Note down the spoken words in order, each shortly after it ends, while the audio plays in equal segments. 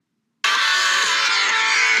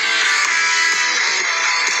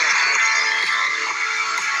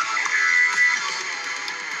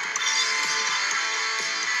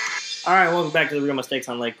All right, welcome back to the Real Mistakes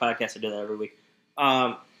on Leg podcast. I do that every week.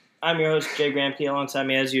 I'm your host, Jay Gramke. Alongside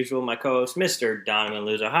me, as usual, my co-host, Mr. Donovan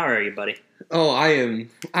Luzo. How are you, buddy? Oh,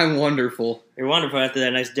 I'm wonderful. You're wonderful after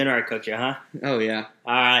that nice dinner I cooked you, huh? Oh, yeah.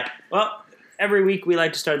 All right. Well, every week we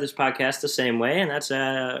like to start this podcast the same way, and that's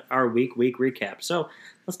our week recap. So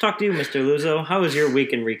let's talk to you, Mr. Luzo. How was your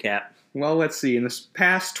week in recap? Well, let's see. In this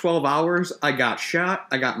past 12 hours, I got shot,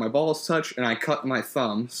 I got my balls touched, and I cut my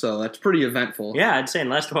thumb. So that's pretty eventful. Yeah, I'd say in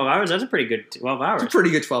the last 12 hours, that's a pretty good 12 hours. It's a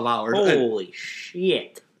pretty good 12 hours. Holy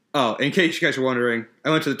shit. Oh, in case you guys are wondering, I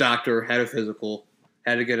went to the doctor, had a physical,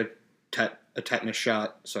 had to get a tetanus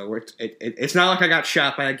shot. So it's not like I got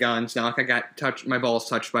shot by a gun. It's not like I got my balls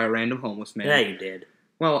touched by a random homeless man. Yeah, you did.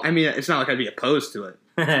 Well, I mean, it's not like I'd be opposed to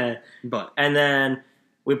it. But and then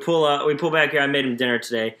we pull back here. I made him dinner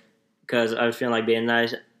today because I was feeling like being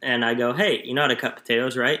nice. And I go, hey, you know how to cut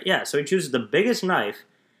potatoes, right? Yeah. So he chooses the biggest knife.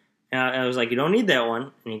 And I was like, you don't need that one.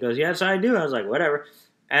 And he goes, yes, I do. I was like, whatever.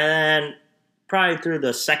 And then probably through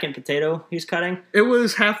the second potato he's cutting. It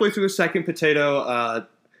was halfway through the second potato.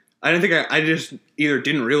 I didn't think I just either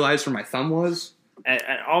didn't realize where my thumb was. And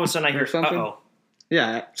all of a sudden I hear something. Uh-oh.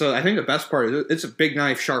 Yeah, so I think the best part is it's a big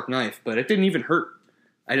knife, sharp knife, but it didn't even hurt.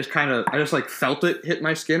 I just felt it hit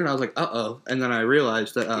my skin, and I was like, uh-oh. And then I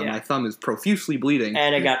realized that my thumb is profusely bleeding.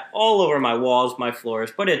 And it got all over my walls, my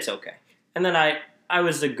floors, but it's okay. And then I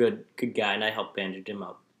was a good guy, and I helped bandage him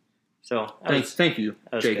up. So thank you,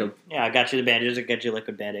 Jacob. Good. Yeah, I got you the bandages. I got you a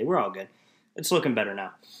liquid Band-Aid. We're all good. It's looking better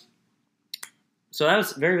now. So that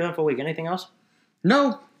was a very eventful week. Anything else?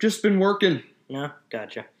 No, just been working. No,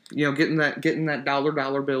 gotcha. You know, getting that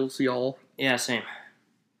dollar bills, y'all. Yeah, same.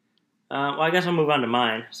 Well, I guess I'll move on to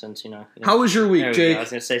mine since, How was your week, Jake? I was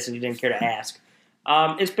going to say, since you didn't care to ask.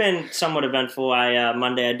 It's been somewhat eventful.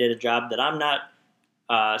 Monday I did a job that I'm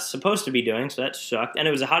not supposed to be doing, so that sucked. And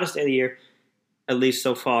it was the hottest day of the year, at least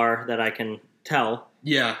so far that I can tell.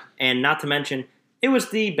 Yeah. And not to mention, it was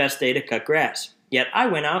the best day to cut grass. Yet I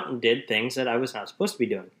went out and did things that I was not supposed to be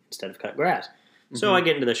doing instead of cut grass. Mm-hmm. So I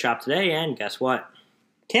get into the shop today, and guess what?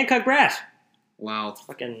 Can't cut grass. Wow.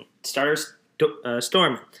 Fucking starters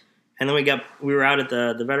storming. And then we were out at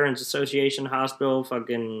the Veterans Association hospital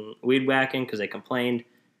fucking weed whacking because they complained.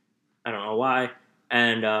 I don't know why.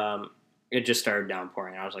 And it just started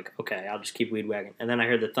downpouring. I was like, okay, I'll just keep weed whacking. And then I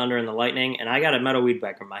heard the thunder and the lightning, and I got a metal weed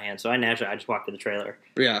whacker in my hand. So I just walked to the trailer.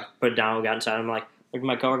 Yeah. Put it down, we got inside. I'm like, look at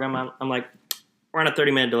my coworker. I'm like, we're on a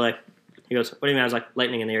 30-minute delay. He goes, what do you mean? I was like,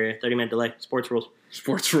 lightning in the area, 30-minute delay, sports rules.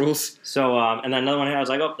 Sports rules. So, and then another one here, I was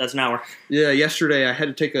like, oh, that's an hour. Yeah, yesterday I had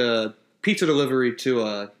to take a pizza delivery to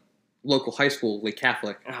a local high school, Lake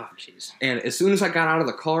Catholic. Oh, jeez. And as soon as I got out of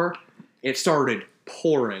the car, it started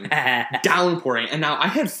pouring, downpouring. And now I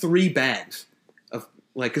had 3 bags of,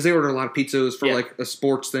 because they ordered a lot of pizzas for, a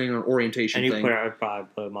sports thing or orientation thing. And you probably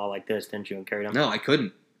put them all like this, didn't you, and carried them? No, I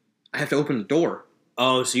couldn't. I have to open the door.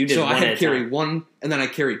 Oh, so you did one at a time. So I had to carry one, and then I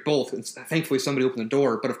carried both. And thankfully, somebody opened the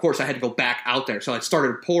door. But, of course, I had to go back out there. So I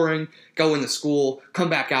started pouring, go into school, come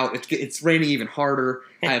back out. It's raining even harder.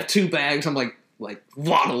 I have 2 bags. I'm, like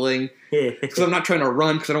waddling. Because I'm not trying to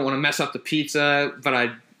run because I don't want to mess up the pizza. But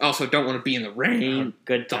I also don't want to be in the rain. Oh,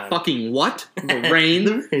 good time. The fucking what? The rain?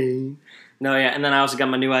 The rain. No, yeah. And then I also got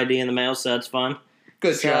my new ID in the mail, so that's fun.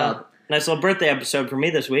 Good job. Nice little birthday episode for me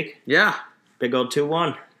this week. Yeah. Big old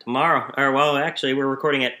 2-1. Tomorrow, actually, we're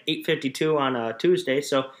recording at 8:52 on Tuesday,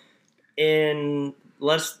 so in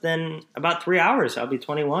less than about 3 hours, I'll be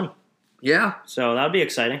 21. Yeah. So that'll be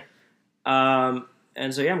exciting. And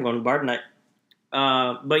so, I'm going to the bar tonight.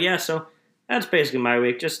 But yeah, so that's basically my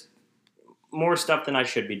week. Just more stuff than I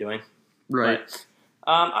should be doing. Right. But,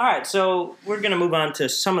 all right, so we're going to move on to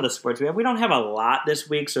some of the sports we have. We don't have a lot this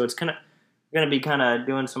week, so it's we're going to be kind of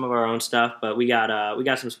doing some of our own stuff, but we got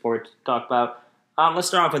some sports to talk about. Let's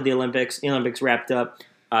start off with the Olympics. The Olympics wrapped up.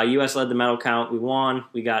 U.S. led the medal count. We won.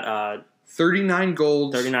 We got 39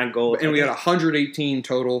 golds. 39 gold. And we had 118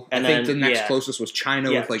 total. And I think the next closest was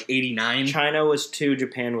China with 89. China was 2.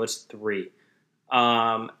 Japan was 3.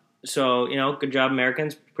 So, good job,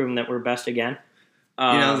 Americans, proving that we're best again.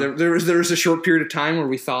 There was a short period of time where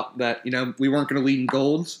we thought that, we weren't going to lead in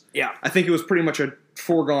golds. Yeah. I think it was pretty much a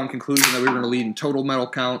foregone conclusion that we were going to lead in total medal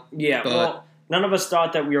count. Yeah, well, none of us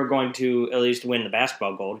thought that we were going to at least win the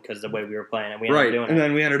basketball gold because of the way we were playing, and we ended up doing it. And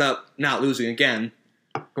then we ended up not losing again.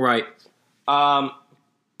 Right.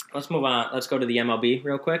 Let's move on. Let's go to the MLB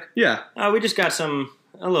real quick. Yeah. We just got a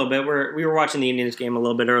little bit. We were watching the Indians game a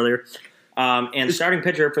little bit earlier. And the starting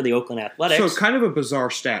pitcher for the Oakland Athletics. So kind of a bizarre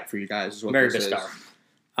stat for you guys is what very this bizarre.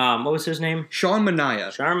 is. What was his name? Sean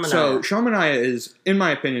Manaea. So Sean Manaea is, in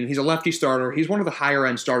my opinion, he's a lefty starter. He's one of the higher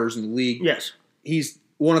end starters in the league. Yes. He's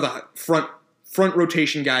one of the front front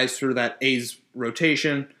rotation guys through that A's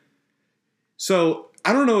rotation. So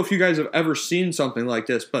I don't know if you guys have ever seen something like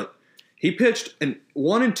this, but he pitched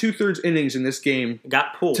 1 2/3 innings in this game.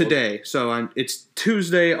 Got pulled today. So it's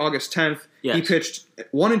Tuesday, August 10th. Yes. He pitched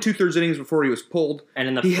 1 2/3 innings before he was pulled. And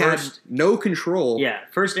in the he first, had no control. Yeah,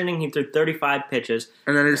 first inning he threw 35 pitches.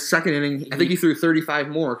 And then his second inning, I think he threw 35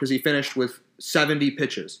 more because he finished with 70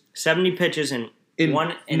 pitches. 70 pitches in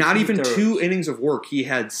one and not even 2/3. 2 innings of work. He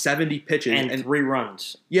had 70 pitches and 3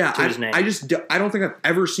 runs. Yeah, to his name. I don't think I've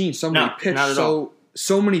ever seen somebody pitch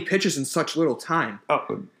so many pitches in such little time.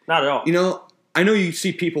 Oh, not at all. You know, I know you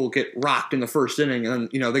see people get rocked in the first inning, and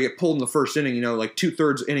they get pulled in the first inning. Like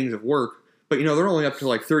 2/3 innings of work, but they're only up to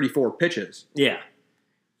like 34 pitches. Yeah,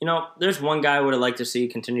 there's one guy I would have liked to see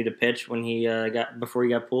continue to pitch when he before he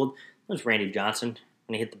got pulled. It was Randy Johnson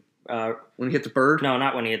when he hit the bird. No,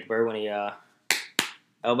 not when he hit the bird. When he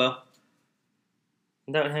elbow.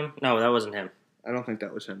 Is that him? No, that wasn't him. I don't think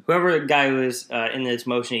that was him. Whoever the guy was in this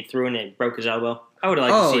motion, he threw and it broke his elbow. I would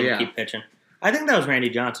have liked to see him keep pitching. I think that was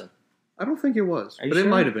Randy Johnson. I don't think it was, but sure? It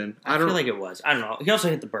might have been. I feel like it was. I don't know. He also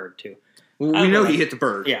hit the bird too. Well, we know he hit the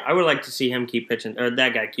bird. Yeah, I would like to see him keep pitching, or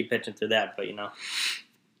that guy keep pitching through that. But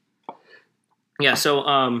yeah.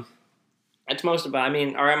 So that's most about. I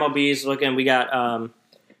mean, our MLB is looking. We got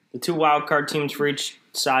the 2 wild card teams for each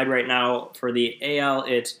side right now. For the AL,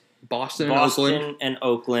 it's Boston and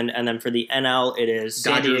Oakland, and then for the NL, it is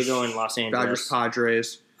San Diego and Los Angeles. Dodgers,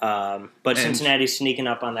 Padres. But Cincinnati's sneaking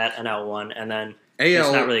up on that NL one, and then AL,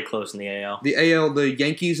 it's not really close in the AL. The AL, the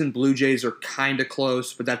Yankees and Blue Jays are kind of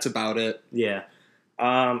close, but that's about it. Yeah.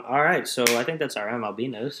 All right, so I think that's our MLB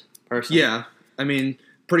news, personally. Yeah. I mean,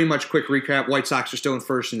 pretty much quick recap. White Sox are still in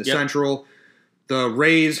first in the Central. The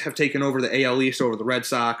Rays have taken over the AL East over the Red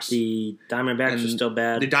Sox. The Diamondbacks are still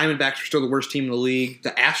bad. The Diamondbacks are still the worst team in the league.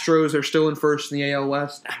 The Astros are still in first in the AL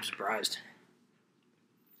West. I'm surprised.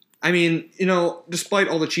 I mean, despite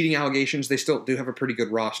all the cheating allegations, they still do have a pretty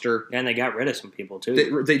good roster. And they got rid of some people,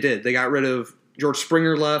 too. They did. They got rid of George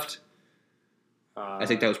Springer left. I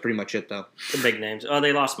think that was pretty much it, though. The big names. Oh,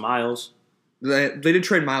 they lost Miles. They did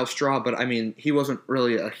trade Miles Straw, but, I mean, he wasn't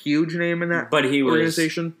really a huge name in that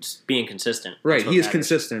organization. Was being consistent. Right, he is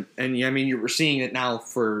consistent. And, I mean, you're seeing it now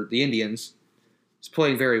for the Indians. He's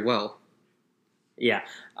playing very well. Yeah.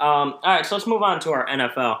 All right, so let's move on to our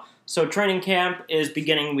NFL. So training camp is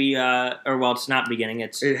beginning. It's not beginning.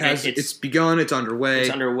 It's begun. It's underway. It's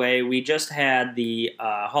underway. We just had the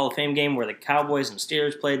Hall of Fame game where the Cowboys and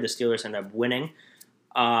Steelers played. The Steelers ended up winning.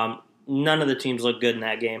 None of the teams looked good in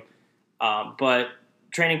that game. But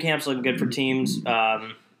training camp's looking good for teams,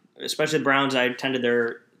 especially the Browns. I attended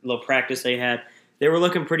their little practice they had. They were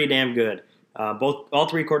looking pretty damn good. All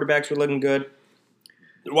 3 quarterbacks were looking good.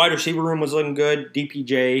 The wide receiver room was looking good.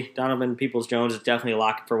 DPJ, Donovan Peoples-Jones, is definitely a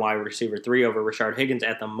lock for wide receiver 3 over Rashard Higgins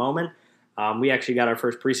at the moment. We actually got our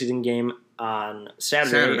first preseason game on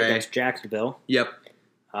Saturday against Jacksonville. Yep.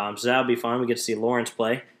 So that'll be fun. We get to see Lawrence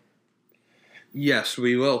play. Yes,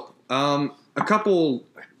 we will. A couple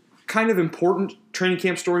kind of important training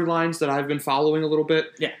camp storylines that I've been following a little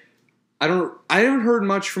bit. Yeah. I haven't heard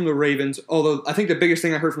much from the Ravens, although I think the biggest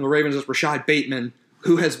thing I heard from the Ravens is Rashad Bateman,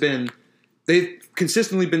 who has been – they've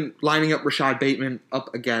consistently been lining up Rashad Bateman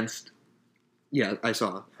up against – yeah, I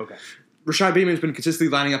saw. Okay. Rashad Bateman has been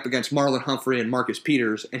consistently lining up against Marlon Humphrey and Marcus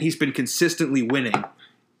Peters, and he's been consistently winning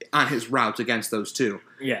on his routes against those two.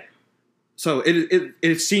 Yeah. So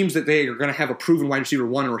it seems that they are going to have a proven wide receiver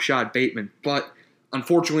 1 in Rashad Bateman, but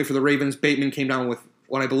unfortunately for the Ravens, Bateman came down with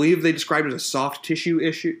what I believe they described as a soft tissue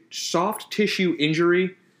injury.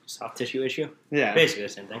 Soft tissue issue? Yeah. Basically the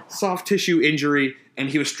same thing. Soft tissue injury, and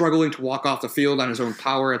he was struggling to walk off the field on his own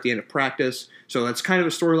power at the end of practice. So that's kind of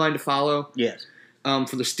a storyline to follow. Yes.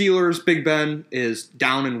 For the Steelers, Big Ben is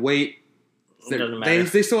down in weight. It doesn't matter.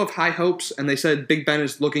 They still have high hopes, and they said Big Ben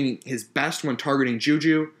is looking his best when targeting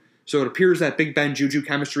Juju. So it appears that Big Ben Juju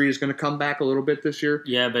chemistry is going to come back a little bit this year.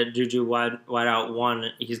 Yeah, but Juju wide out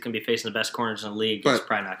 1, he's going to be facing the best corners in the league. It's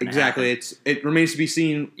probably not going to happen. It remains to be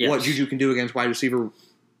seen what Juju can do against wide receiver.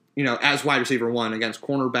 As wide receiver 1 against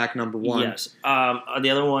cornerback number 1. Yes. The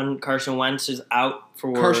other one, Carson Wentz, is out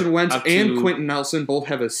for Carson Wentz and Quentin Nelson both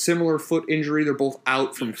have a similar foot injury. They're both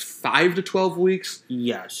out from 5 to 12 weeks.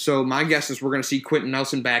 Yes. So my guess is we're going to see Quentin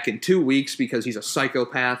Nelson back in 2 weeks because he's a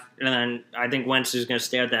psychopath. And then I think Wentz is going to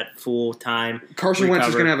stay at that full time. Carson Wentz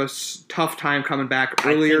is going to have a tough time coming back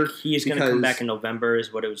earlier. I think he's going to come back in November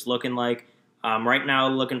is what it was looking like. Right now,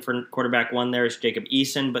 looking for quarterback 1 there is Jacob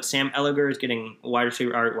Eason, but Sam Ellinger is getting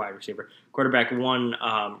quarterback 1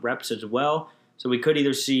 reps as well. So we could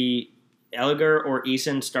either see Ellinger or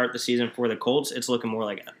Eason start the season for the Colts. It's looking more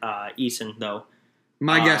like Eason, though.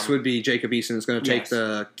 My guess would be Jacob Eason is going to take yes.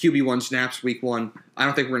 the QB1 snaps week 1. I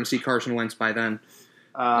don't think we're going to see Carson Wentz by then.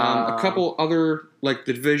 A couple other, like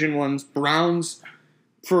the division ones. Browns,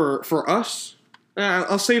 for us,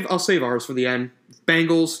 I'll save ours for the end.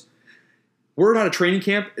 Bengals, word out of training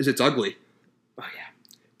camp is it's ugly. Oh,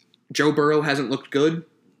 yeah. Joe Burrow hasn't looked good.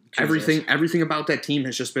 Jesus. Everything about that team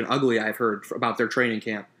has just been ugly, I've heard, about their training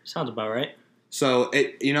camp. Sounds about right. So,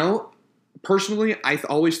 personally, I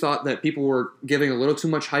always thought that people were giving a little too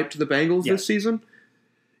much hype to the Bengals this season.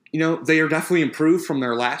 They are definitely improved from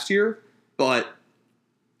their last year, but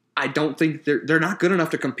I don't think they're not good enough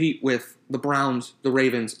to compete with the Browns, the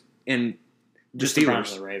Ravens, and the Steelers. The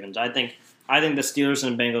Browns and the Ravens. I think the Steelers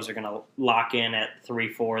and Bengals are going to lock in at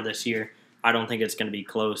 3-4 this year. I don't think it's going to be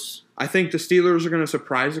close. I think the Steelers are going to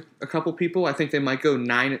surprise a couple people. I think they might go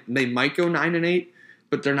 9. They might go 9-8,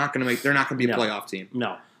 but they're not going to be a playoff team.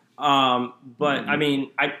 No. But I mean,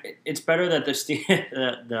 it's better that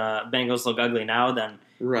the Bengals look ugly now than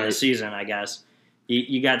in the season. I guess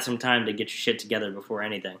you got some time to get your shit together before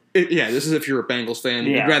anything. This is if you're a Bengals fan.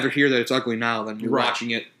 You'd rather hear that it's ugly now than you're watching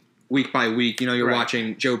it week by week. You're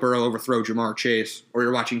watching Joe Burrow overthrow Jamar Chase, or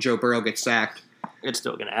you're watching Joe Burrow get sacked. It's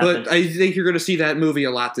still going to happen. But I think you're going to see that movie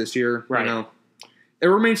a lot this year. Right. It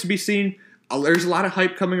remains to be seen. There's a lot of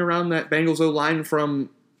hype coming around that Bengals O-line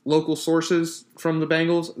from local sources from the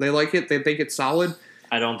Bengals. They like it. They think it's solid.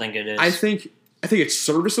 I don't think it is. I think it's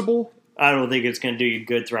serviceable. I don't think it's going to do you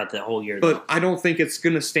good throughout the whole year. But I don't think it's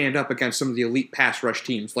going to stand up against some of the elite pass rush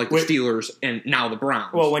teams like the Steelers and now the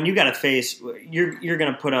Browns. Well, when you got to face, you're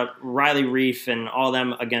going to put up Riley Reif and all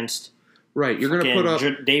them against. Right, you're going to put up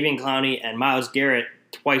Davian Clowney and Myles Garrett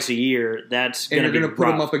twice a year. That's going to be you're going to put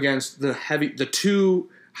them up against the two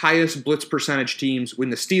highest blitz percentage teams when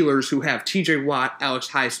the Steelers, who have T.J. Watt,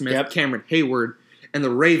 Alex Highsmith, Cameron Hayward, and the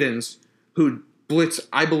Ravens, who blitz,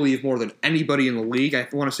 I believe, more than anybody in the league. I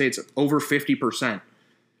want to say it's over 50%.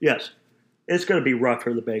 Yes, it's going to be rough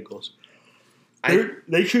for the Bengals.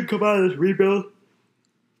 They should come out of this rebuild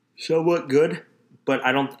somewhat good. But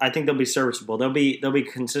I think they'll be serviceable. They'll be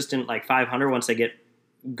consistent like 500 once they get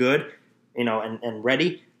good, and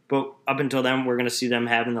ready. But up until then, we're going to see them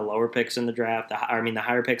having the lower picks in the draft. The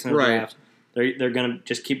higher picks in the draft. They're going to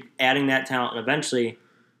just keep adding that talent, and eventually,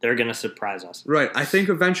 they're going to surprise us. Right. I think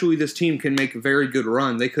eventually this team can make a very good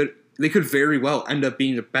run. They could very well end up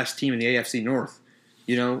being the best team in the AFC North.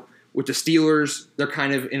 With the Steelers, they're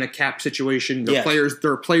kind of in a cap situation. Their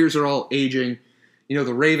players are all aging.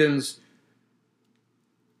 The Ravens.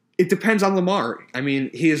 It depends on Lamar. I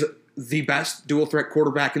mean, he is the best dual-threat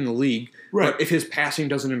quarterback in the league. Right. But if his passing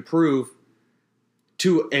doesn't improve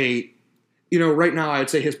to right now I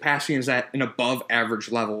would say his passing is at an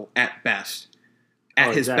above-average level at best.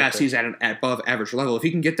 At his best, he's at an above-average level. If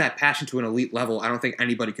he can get that passing to an elite level, I don't think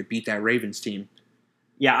anybody could beat that Ravens team.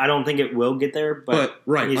 Yeah, I don't think it will get there. But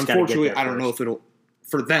unfortunately, I don't know if it'll,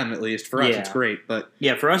 for them at least. For us, it's great. But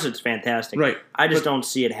yeah, for us, it's fantastic. Right. I just don't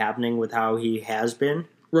see it happening with how he has been.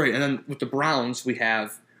 Right, and then with the Browns, we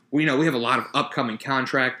have a lot of upcoming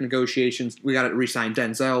contract negotiations. We got to re-sign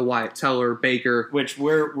Denzel, Wyatt Teller, Baker, which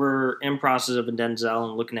we're in process of Denzel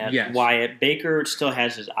and looking at Wyatt. Baker still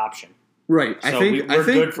has his option. Right, so I think we're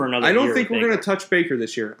good for another year. I don't think we're going to touch Baker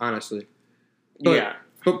this year, honestly. But,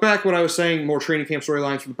 but back what I was saying, more training camp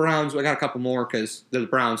storylines for the Browns. I got a couple more because they're the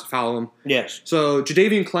Browns. Follow them. Yes. So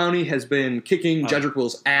Jadeveon Clowney has been kicking Jedrick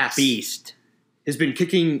Will's ass. Beast has been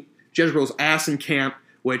kicking Jedrick Will's ass in camp.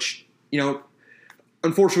 Which,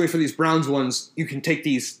 unfortunately for these Browns ones, you can take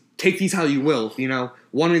these how you will.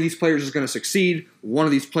 One of these players is going to succeed. One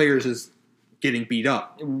of these players is getting beat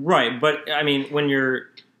up. Right, but, I mean, when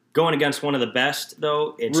you're going against one of the best,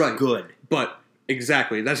 though, it's good. But,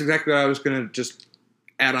 exactly. That's exactly what I was going to just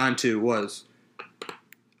add on to was,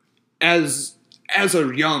 as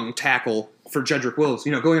a young tackle for Jedrick Wills,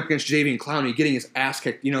 going up against Jadeveon Clowney, getting his ass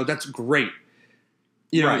kicked, that's great.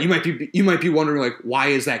 You might be wondering like, why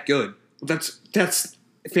is that good? That's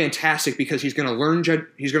fantastic because he's going to learn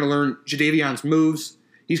Jadeveon's moves.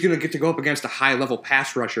 He's going to get to go up against a high level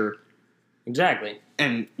pass rusher. Exactly.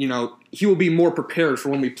 And he will be more prepared for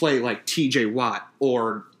when we play like T.J. Watt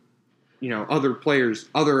or other players,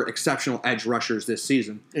 other exceptional edge rushers this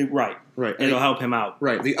season. Right. It'll help him out.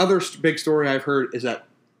 Right. The other big story I've heard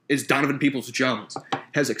is Donovan Peoples-Jones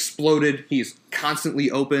has exploded. He's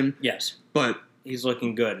constantly open. Yes. But he's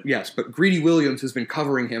looking good. Yes, but Greedy Williams has been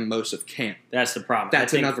covering him most of camp. That's the problem.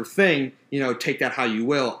 That's another thing. Take that how you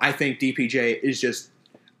will. I think DPJ is just.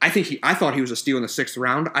 I thought he was a steal in the 6th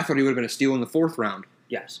round. I thought he would have been a steal in the 4th round.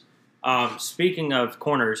 Yes. Speaking of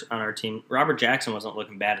corners on our team, Robert Jackson wasn't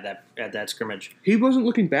looking bad at that scrimmage. He wasn't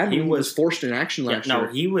looking bad when He he was- was forced in action last year. No,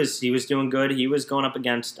 he was doing good. He was going up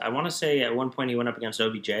against, I want to say at one point he went up against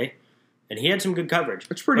OBJ, and he had some good coverage.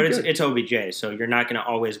 That's pretty but good. It's OBJ, so you're not going to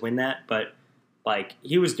always win that. But like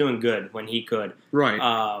he was doing good when he could.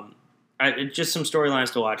 Right. It's just some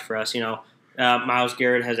storylines to watch for us. Myles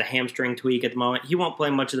Garrett has a hamstring tweak at the moment. He won't play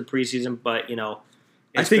much of the preseason, but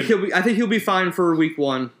I think he'll be fine for week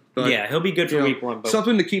 1. But, yeah, he'll be good for week 1. But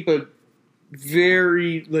something to keep a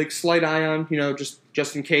very slight eye on,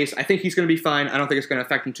 just in case. I think he's going to be fine. I don't think it's going to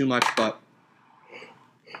affect him too much, but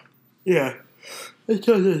yeah, it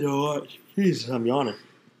doesn't a lot. Jesus, I'm yawning.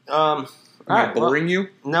 Am I boring you?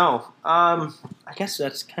 No. I guess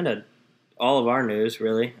that's kind of all of our news,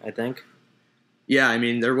 really. I think. Yeah, I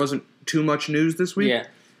mean, there wasn't too much news this week. Yeah.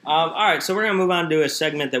 All right, so we're going to move on to a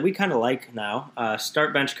segment that we kind of like now,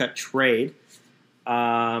 Start, Bench, Cut, Trade.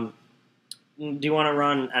 Do you want to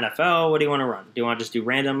run NFL? What do you want to run? Do you want to just do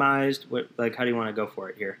randomized? How do you want to go for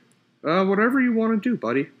it here? Whatever you want to do,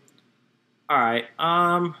 buddy. All right.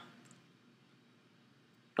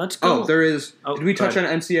 Let's go. Oh, there is. Did we touch on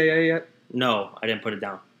NCAA yet? No, I didn't put it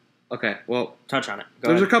down. Okay, well. Touch on it.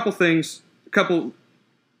 There's a couple things. I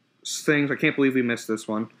can't believe we missed this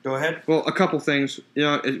one. Go ahead. Well, a couple things.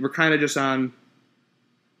 We're kind of just on.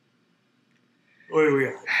 What are we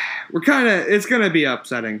at? It's going to be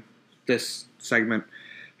upsetting, this segment.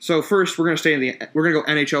 So first, we're going to go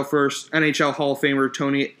NHL first. NHL Hall of Famer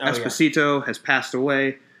Tony Esposito has passed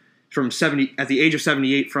away at the age of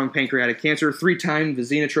 78 from pancreatic cancer. 3-time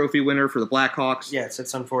Vezina Trophy winner for the Blackhawks. Yes,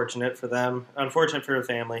 it's unfortunate for them. Unfortunate for the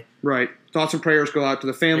family. Right. Thoughts and prayers go out to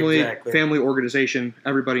the family, Exactly. family organization,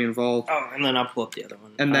 everybody involved. Oh, and then I'll pull up the other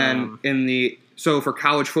one. And then so for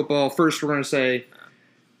college football, first we're going to say,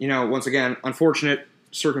 once again, unfortunate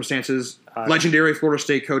circumstances. Legendary Florida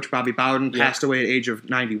State coach Bobby Bowden passed away at the age of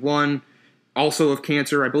 91, also of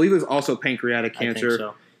cancer. I believe it was also pancreatic cancer. I think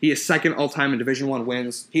so. He is second all-time in Division I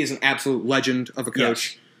wins. He is an absolute legend of a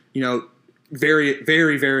coach. Yes. Very,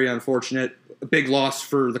 very, very unfortunate. A big loss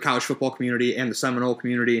for the college football community and the Seminole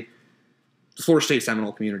community, the Florida State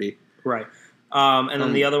Seminole community. Right. And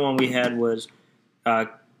then the other one we had was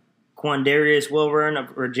Quandarius Wilburn, a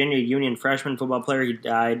Virginia Union freshman football player. He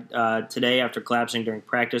died today after collapsing during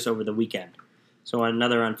practice over the weekend. So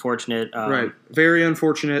another unfortunate. Right. Very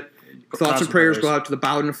unfortunate. Thoughts and prayers go out to the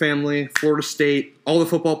Bowden family, Florida State, all the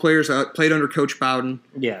football players that played under Coach Bowden.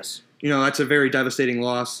 Yes. That's a very devastating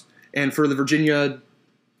loss. And for the Virginia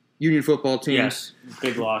Union football team. Yes,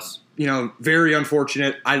 big loss. Very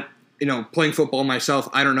unfortunate. Playing football myself,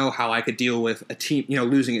 I don't know how I could deal with a team,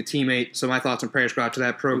 losing a teammate. So my thoughts and prayers go out to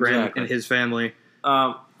that program and his family.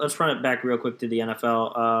 Let's run it back real quick to the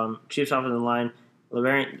NFL. Chiefs offensive line,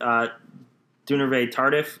 Dunnervay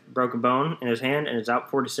Tardif broke a bone in his hand and is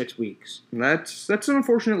out 4 to 6 weeks. That's an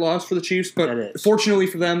unfortunate loss for the Chiefs, but is. Fortunately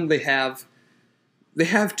for them, they have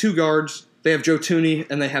 2 guards. They have Joe Tooney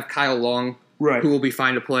and they have Kyle Long, who will be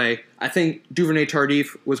fine to play. I think Duvernay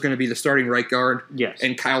Tardif was going to be the starting right guard. Yes.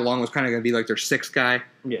 And Kyle Long was kind of going to be like their 6th guy.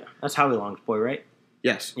 Yeah, that's Howie Long's boy, right?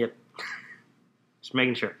 Yes. Yep. Just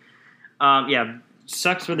making sure.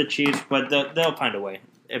 Sucks for the Chiefs, but they'll find a way.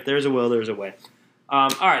 If there's a will, there's a way. All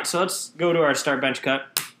right, so let's go to our start, bench,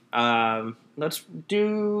 cut. Let's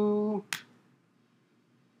do.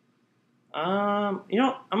 I'm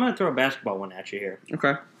going to throw a basketball one at you here.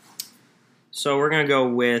 Okay. So we're going to go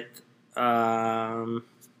with. Hold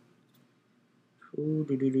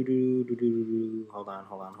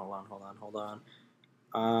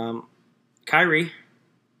on. Kyrie.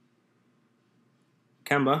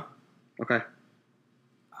 Kemba. Okay.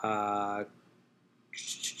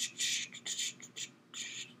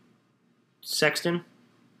 Sexton.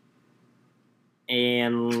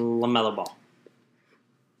 And LaMelo Ball.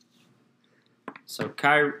 So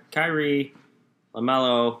Kyrie,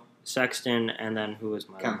 LaMelo, Sexton, and then who is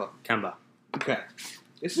my Kemba. Okay.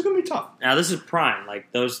 This is gonna be tough. Now this is prime,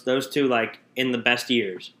 like those two, like in the best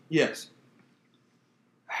years. Yes.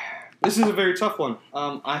 This is a very tough one.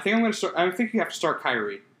 I think I'm gonna start. I think you have to start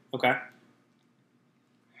Kyrie. Okay.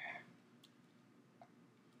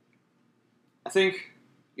 I think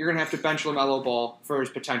you're gonna have to bench LaMelo Ball for his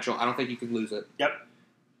potential. I don't think you can lose it. Yep.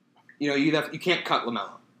 You can't cut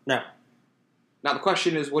LaMelo. No. Now the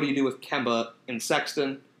question is, what do you do with Kemba and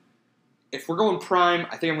Sexton? If we're going prime,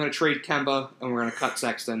 I think I'm going to trade Kemba and we're going to cut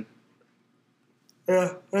Sexton.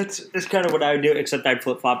 Yeah, it's kind of what I would do, except I'd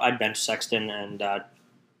flip flop. I'd bench Sexton and hold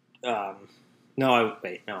on.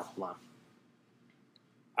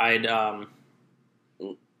 I'd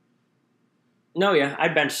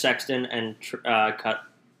bench Sexton and cut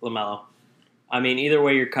LaMelo. I mean, either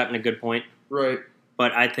way, you're cutting a good point. Right.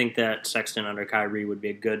 But I think that Sexton under Kyrie would be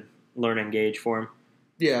a good learning gauge for him.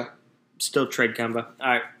 Yeah. Still trade Kemba. All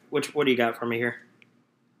right, what do you got for me here?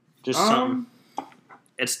 Just something.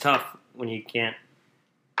 It's tough when you can't.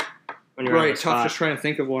 When you're on the tough. spot. Just trying to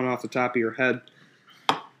think of one off the top of your head.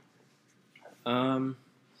 Trying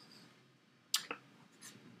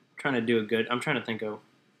to do a good. I'm trying to think of.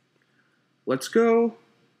 Let's go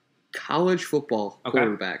college football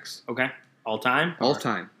quarterbacks. Okay. All time? All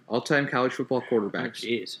time college football quarterbacks.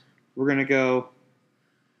 Jeez. We're going to go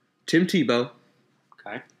Tim Tebow.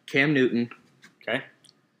 Okay. Cam Newton. Okay.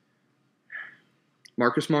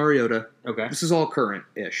 Marcus Mariota. Okay. This is all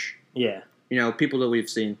current-ish. Yeah. People that we've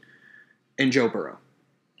seen. And Joe Burrow.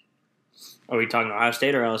 Are we talking Ohio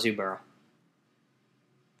State or LSU Burrow?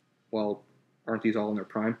 Well, aren't these all in their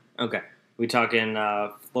prime? Okay. We talking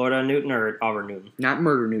Florida Newton or Auburn Newton? Not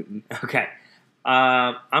Murder Newton. Okay.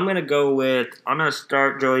 I'm going to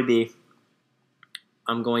start Joey B.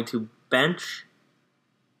 I'm going to bench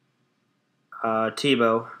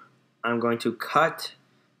Tebow. I'm going to cut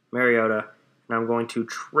Mariota. And I'm going to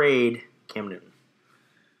trade Cam Newton.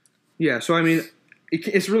 Yeah, so I mean,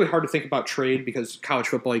 it's really hard to think about trade because college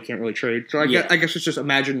football you can't really trade. So I guess it's just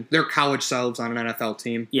imagine their college selves on an NFL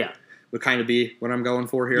team. Yeah. Would kind of be what I'm going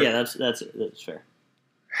for here. Yeah, that's fair.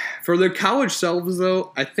 For their college selves,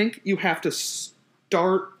 though, I think you have to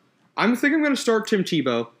start. I'm going to start Tim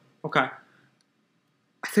Tebow. Okay.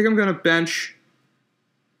 I think I'm going to bench.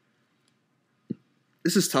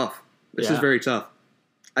 This is tough. This is very tough.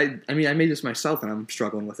 I mean, I made this myself, and I'm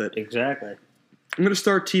struggling with it. Exactly. I'm going to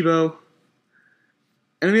start Tebow.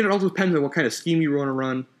 And I mean, it also depends on what kind of scheme you want to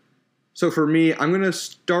run. So for me, I'm going to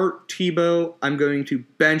start Tebow. I'm going to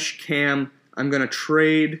bench Cam. I'm going to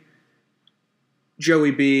trade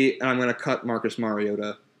Joey B. And I'm going to cut Marcus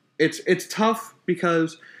Mariota. It's tough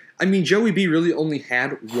because, I mean, Joey B really only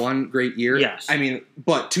had one great year. Yes. I mean,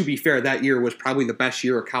 but to be fair, that year was probably the best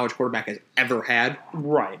year a college quarterback has ever had.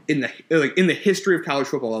 Right. In the history of college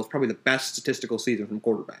football, that was probably the best statistical season from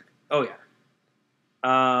quarterback. Oh, yeah.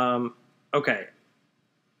 Okay.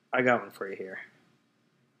 I got one for you here.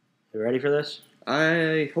 You ready for this?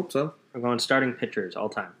 I hope so. We're going starting pitchers all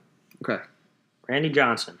time. Okay. Randy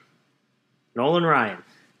Johnson. Nolan Ryan.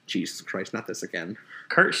 Jesus Christ, not this again.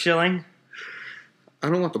 Kurt Schilling. I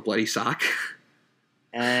don't want the bloody sock.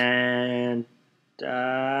 And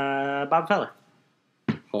Bob Feller.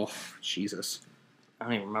 Oh, Jesus. I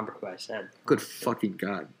don't even remember who I said. Good fucking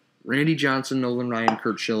God. Randy Johnson, Nolan Ryan,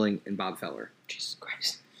 Kurt Schilling, and Bob Feller. Jesus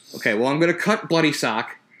Christ. Okay, well, I'm going to cut bloody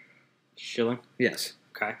sock. Schilling? Yes.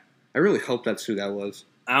 Okay. I really hope that's who that was.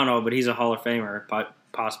 I don't know, but he's a Hall of Famer,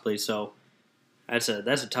 possibly, so that's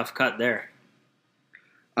a tough cut there.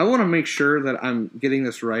 I want to make sure that I'm getting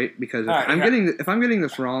this right because if I'm getting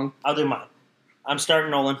this wrong, I'll do mine. I'm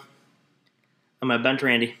starting Nolan. I'm going to bench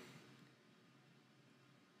Randy.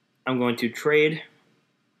 I'm going to trade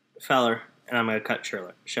Feller, and I'm going to cut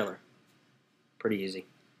Schiller. Pretty easy.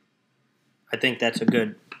 I think that's a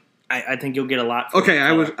good. I think you'll get a lot. Okay,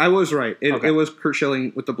 I was right. It was Kurt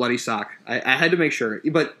Schilling with the bloody sock. I had to make sure,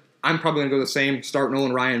 but I'm probably gonna go the same. Start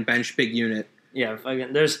Nolan Ryan, bench big unit. Yeah,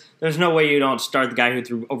 there's no way you don't start the guy who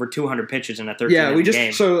threw over 200 pitches in a 13-inning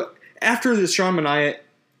game. So after the Sean Manaea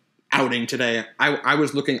outing today, I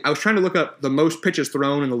was trying to look up the most pitches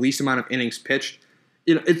thrown and the least amount of innings pitched.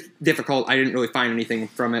 It's difficult. I didn't really find anything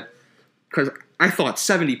from it because I thought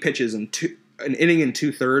 70 pitches and an inning and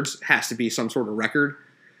 2/3 has to be some sort of record.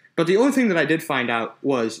 But the only thing that I did find out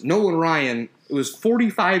was Nolan Ryan, it was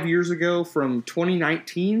 45 years ago from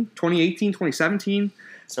 2018, 2017.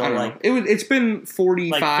 So it's been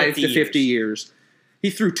 45 to 50 years. He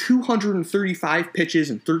threw 235 pitches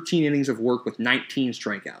and 13 innings of work with 19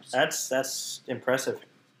 strikeouts. That's impressive.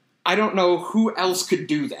 I don't know who else could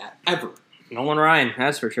do that, ever. Nolan Ryan,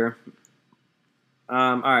 that's for sure.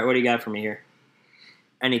 All right, what do you got for me here?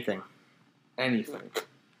 Anything.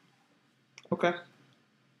 Okay.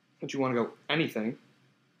 But you want to go anything?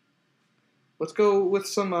 Let's go with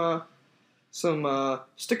some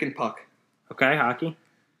stick and puck. Okay, hockey.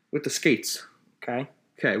 With the skates. Okay.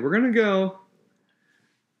 Okay, we are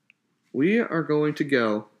going to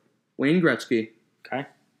go Wayne Gretzky. Okay.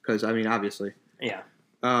 Because, I mean, obviously. Yeah.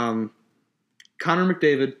 Connor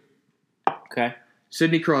McDavid. Okay.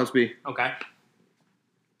 Sidney Crosby. Okay.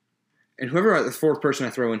 And whoever the fourth person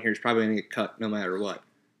I throw in here is probably going to get cut no matter what.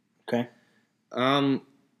 Okay.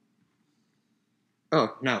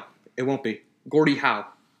 Oh, no. It won't be. Gordie Howe.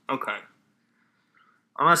 Okay.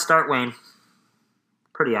 I'm going to start Wayne.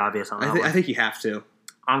 Pretty obvious on that one. I think you have to.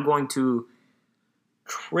 I'm going to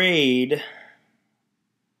trade...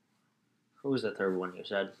 Who was the third one you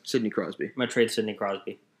said? Sidney Crosby. I'm going to trade Sidney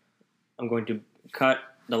Crosby. I'm going to cut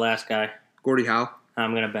the last guy. Gordie Howe.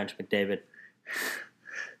 I'm going to bench McDavid.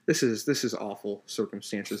 This is awful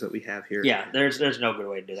circumstances that we have here. Yeah, there's no good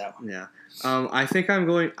way to do that one. Yeah. I think I am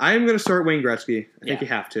going to start Wayne Gretzky. I think you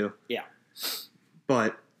have to. Yeah.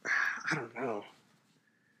 But I don't know.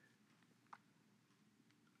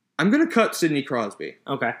 I'm going to cut Sidney Crosby.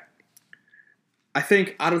 Okay. I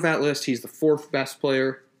think out of that list, he's the fourth best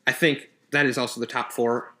player. I think that is also the top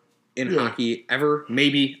 4 in hockey ever.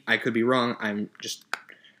 Maybe. I could be wrong. I'm just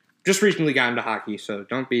recently got into hockey, so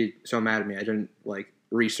don't be so mad at me. I didn't,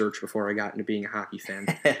 research before I got into being a hockey fan.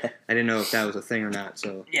 I didn't know if that was a thing or not,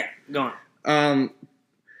 so. Yeah, go on.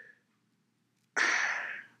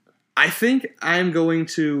 I think I'm going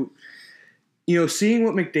to, seeing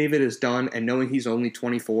what McDavid has done and knowing he's only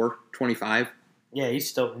 24, 25. Yeah, he's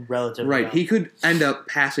still relatively right. young. He could end up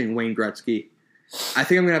passing Wayne Gretzky. I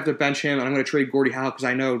think I'm going to have to bench him, and I'm going to trade Gordie Howe because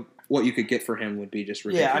I know what you could get for him would be just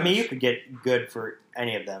ridiculous. Yeah, I mean, you could get good for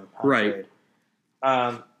any of them. Right. Trade.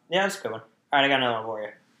 Yeah, that's a good one. All right, I got another one for you.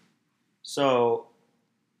 So,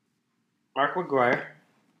 Mark McGuire,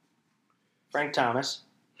 Frank Thomas,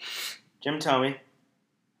 Jim Thome,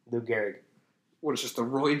 Lou Gehrig. What is this, the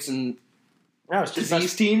Roids and No, it's just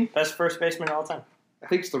Disease team? best first baseman of all time. I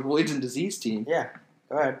think it's the Roids and Disease team. Yeah,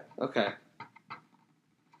 go ahead. Okay.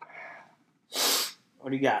 What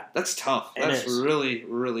do you got? That's tough. It That's is. really,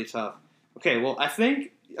 really tough. Okay, well, I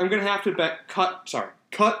think I'm going to have to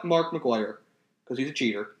cut Mark McGuire because he's a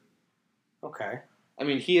cheater. Okay. I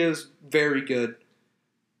mean, he is very good.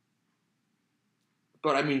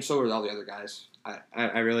 But, I mean, so are all the other guys.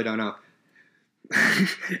 I really don't know.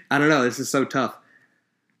 I don't know. This is so tough.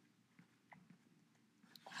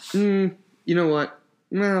 You know what?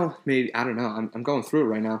 Well, maybe. I don't know. I'm going through it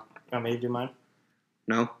right now. You want me to do mine?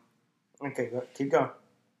 No? Okay, go, keep going.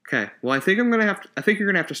 Okay. Well, I think you're going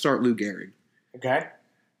to have to start Lou Gehrig. Okay.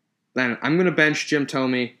 Then I'm going to bench Jim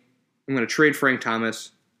Thome. I'm going to trade Frank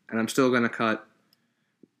Thomas. And I'm still going to cut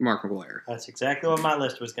Mark McGuire. That's exactly what my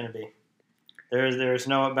list was going to be. There's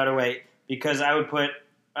no better way because I would put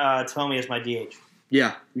Thome as my DH.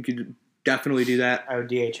 Yeah, you could definitely do that. I would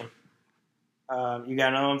DH him. You got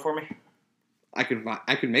another one for me? I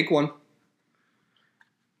could make one.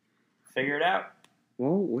 Figure it out.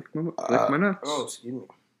 Well, lick my nuts. Oh, excuse me.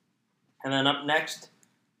 And then up next,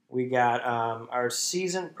 we got our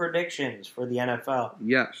season predictions for the NFL.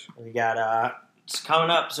 Yes. We got it's coming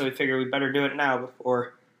up, so we figure we better do it now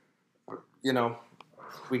before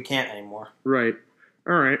we can't anymore. Right.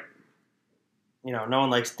 All right. No one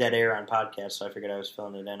likes dead air on podcasts, so I figured I was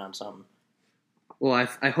filling it in on something. Well,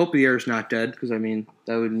 I hope the air's not dead because I mean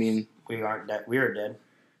that would mean we aren't dead. We are dead.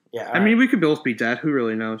 Yeah. I mean we could both be dead. Who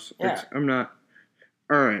really knows? Yeah. I'm not.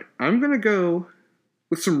 All right. I'm gonna go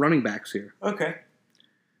with some running backs here. Okay.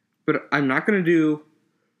 But I'm not gonna do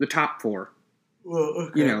the top 4.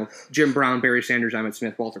 Well, okay. Jim Brown, Barry Sanders, Emmitt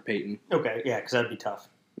Smith, Walter Payton. Okay, yeah, because that'd be tough.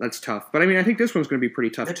 That's tough. But I mean, I think this one's going to be pretty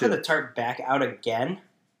tough They too. put the tarp back out again.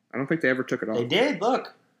 I don't think they ever took it off. They did.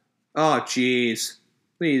 Look, Oh, jeez.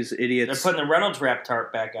 These they're idiots. putting the Reynolds wrap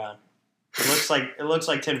tarp back on. It looks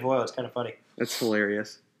like tinfoil. It's kind of funny. That's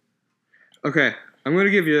hilarious. Okay, I'm going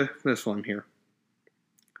to give you this one here.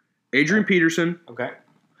 Adrian Peterson, Okay.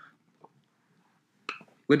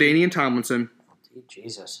 LaDainian Tomlinson,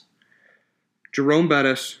 Jesus. Jerome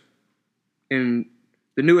Bettis, and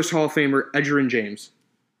the newest Hall of Famer, Edgerrin James.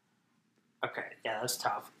 Okay, yeah, that's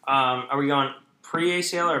tough. Are we going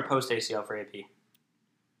pre-ACL or post-ACL for AP?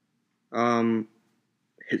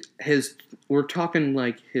 His we're talking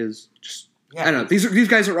like his just Yeah, I don't know. These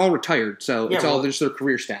guys are all retired, so it's all just their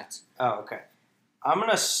career stats. Oh, okay. I'm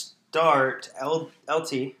gonna start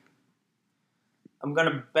LT. I'm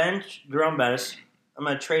gonna bench Jerome Bettis. I'm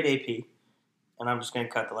gonna trade AP, and I'm just gonna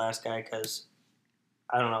cut the last guy because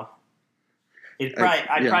I don't know.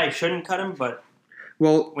 I probably shouldn't cut him, but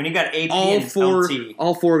Well, when you got AP all and LT,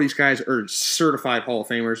 all 4 of these guys are certified Hall of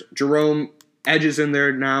Famers. Jerome Edge is in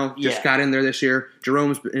there now. Just got in there this year.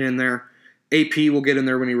 Jerome's been in there. AP will get in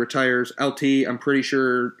there when he retires. LT, I'm pretty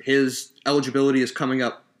sure his eligibility is coming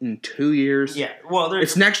up in 2 years. yeah. Well,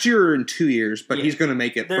 It's next year or in 2 years, but he's going to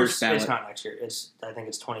make it first ballot. It's not next year. I think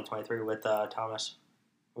it's 2023 with Thomas,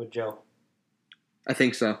 with Joe. I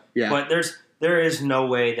think so. Yeah. But there is no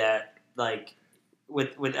way that like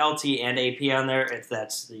with LT and AP on there,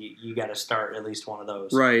 you got to start at least one of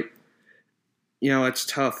those. Right. It's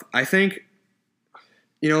tough. I think,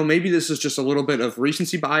 maybe this is just a little bit of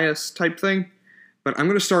recency bias type thing, but I'm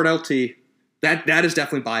going to start LT. That is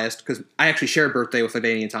definitely biased because I actually share a birthday with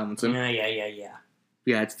LaDainian Tomlinson. Yeah.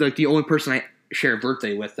 Yeah, it's like the only person I share a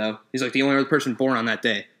birthday with, though. He's like the only other person born on that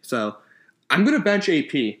day. So I'm going to bench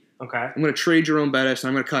AP. Okay. I'm going to trade Jerome Bettis, and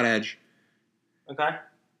I'm going to cut Edge. Okay.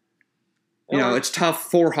 It's tough.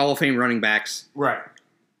 4 Hall of Fame running backs. Right.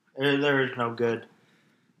 There is no good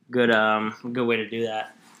way to do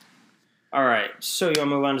that. All right. So you want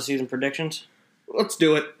to move on to season predictions? Let's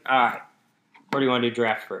do it. All right. What do you want to do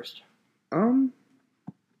draft first? What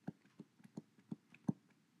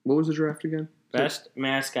was the draft again? Best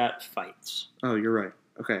mascot fights. Oh, you're right.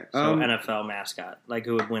 Okay. So NFL mascot, like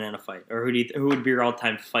who would win in a fight, or who would be your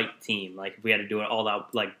all-time fight team? Like if we had to do it all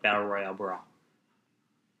out, like battle royale brawl.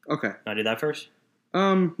 Okay. Want to do that first?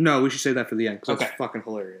 No, we should save that for the end because Okay. that's fucking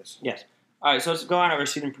hilarious. Yes. All right. So let's go on over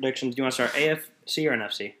season predictions. Do you want to start AFC or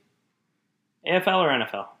NFC? AFL or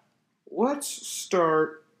NFL? Let's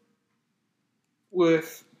start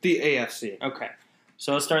with the AFC. Okay.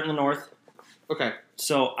 So let's start in the North. Okay.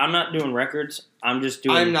 So I'm not doing records. I'm just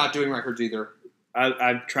doing. I'm not doing records either.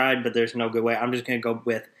 I've tried, but there's no good way. I'm just going to go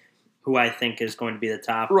with who I think is going to be the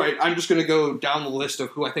top. Right. I'm just going to go down the list of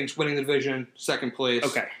who I think is winning the division, second place.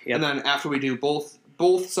 Okay. Yep. And then after we do both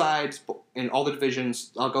sides in all the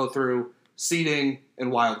divisions, I'll go through seeding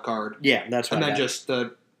and wild card. Yeah, that's what and I then got. just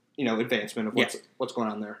the advancement of what's going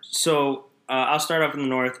on there. So I'll start off in the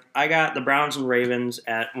North. I got the Browns and Ravens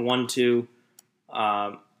at 1-2.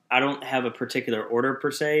 I don't have a particular order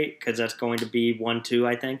per se because that's going to be 1-2,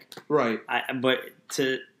 I think. Right. But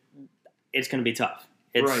it's going to be tough.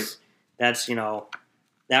 Right. That's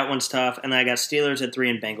that one's tough. And then I got Steelers at 3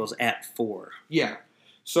 and Bengals at 4. Yeah.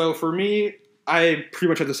 So for me, I pretty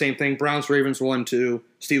much have the same thing. Browns, Ravens 1-2,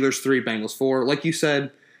 Steelers 3, Bengals 4. Like you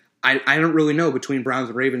said, I don't really know between Browns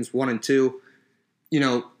and Ravens 1 and 2.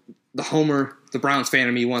 The Browns fan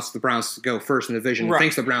of me wants the Browns to go first in the division. Right.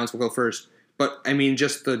 Thinks the Browns will go first. But, I mean,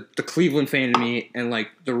 just the Cleveland fan in me and, like,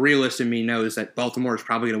 the realist in me knows that Baltimore is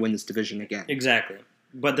probably going to win this division again. Exactly.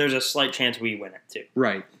 But there's a slight chance we win it, too.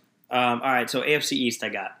 Right. All right, so AFC East I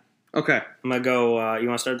got. Okay. I'm going to go you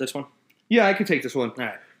want to start this one? Yeah, I can take this one. All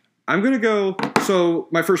right. I'm going to go – so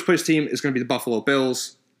my first place team is going to be the Buffalo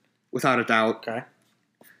Bills, without a doubt. Okay.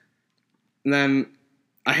 And then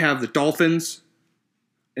I have the Dolphins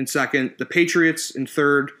in second, the Patriots in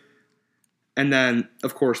third, and then,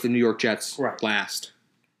 of course, the New York Jets last.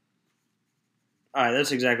 All right,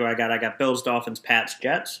 that's exactly what I got. I got Bills, Dolphins, Pats,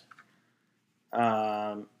 Jets.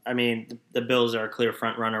 I mean, the Bills are a clear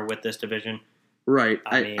front runner with this division. Right.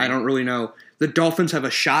 I don't really know. The Dolphins have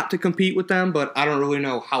a shot to compete with them, but I don't really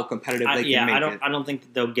know how competitive they can make it. I don't think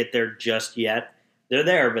that they'll get there just yet. They're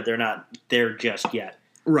there, but they're not there just yet.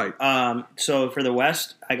 Right. So for the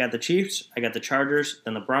West, I got the Chiefs, I got the Chargers,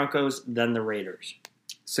 then the Broncos, then the Raiders.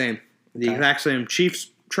 Same. The exact same.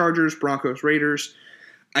 Chiefs, Chargers, Broncos, Raiders.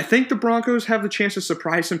 I think the Broncos have the chance to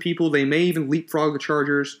surprise some people. They may even leapfrog the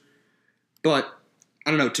Chargers. But, I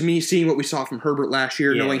don't know, to me, seeing what we saw from Herbert last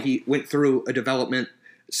year, knowing he went through a development.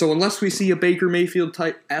 So unless we see a Baker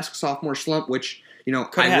Mayfield-type-esque sophomore slump, which,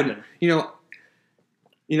 could happen.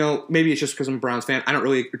 Maybe it's just because I'm a Browns fan. I don't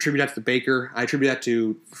really attribute that to the Baker. I attribute that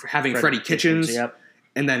to having Freddie Kitchens. Yep.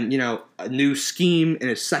 And then, a new scheme in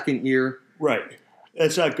his second year. Right.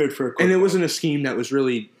 That's not good for a coach. And it wasn't a scheme that was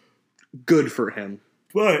really good for him.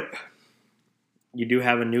 But you do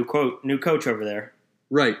have a new coach over there.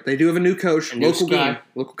 Right. They do have a new coach, local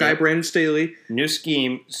guy, Brandon Staley. New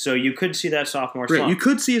scheme, so you could see that sophomore slump. Right. You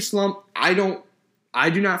could see a slump. I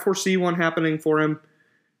do not foresee one happening for him.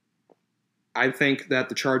 I think that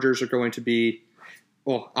the Chargers are going to be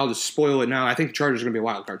I'll just spoil it now. I think the Chargers are going to be a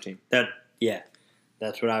wild card team.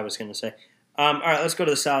 That's what I was going to say. All right, let's go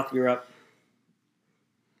to the South. You're up.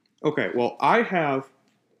 Okay, well,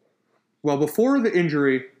 before the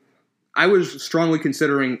injury, I was strongly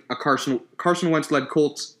considering a Carson Wentz-led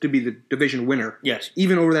Colts to be the division winner. Yes.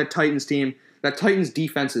 Even over that Titans team. That Titans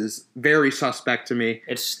defense is very suspect to me.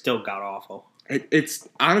 It's still god-awful. It's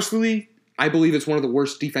honestly, I believe it's one of the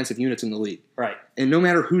worst defensive units in the league. Right. And no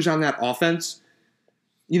matter who's on that offense,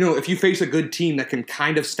 if you face a good team that can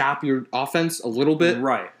kind of stop your offense a little bit.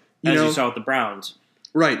 Right. As you saw with the Browns.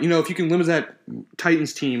 Right. If you can limit that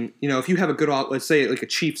Titans team, if you have a good, let's say like a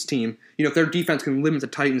Chiefs team, if their defense can limit the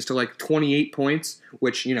Titans to like 28 points,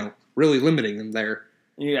 which, really limiting them there.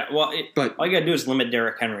 Yeah, well, but all you got to do is limit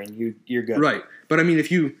Derrick Henry and you're good. Right. But I mean,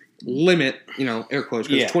 if you limit, air quotes,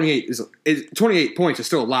 because 28 points is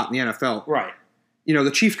still a lot in the NFL. Right.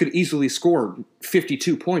 The Chiefs could easily score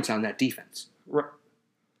 52 points on that defense.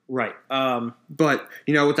 Right. But,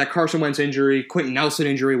 with that Carson Wentz injury, Quentin Nelson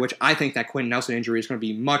injury, which I think that Quentin Nelson injury is going to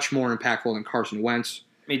be much more impactful than Carson Wentz.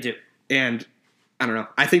 Me too. And, I don't know.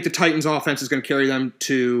 I think the Titans offense is going to carry them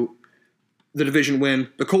to the division win.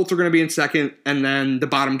 The Colts are going to be in second, and then the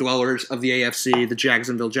bottom dwellers of the AFC, the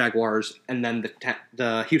Jacksonville Jaguars, and then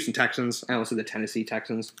the Houston Texans. I almost said the Tennessee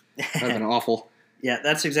Texans. That would have been awful. Yeah,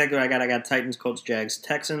 that's exactly what I got. I got Titans, Colts, Jags,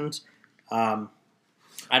 Texans.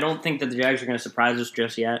 I don't think that the Jags are going to surprise us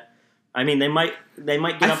just yet. I mean, they might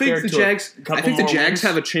get up there to a couple I think the Jags wins.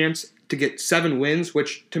 have a chance to get 7 wins,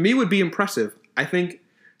 which to me would be impressive. I think,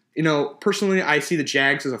 personally, I see the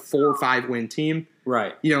Jags as a 4 or 5 win team.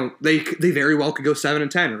 Right. They very well could go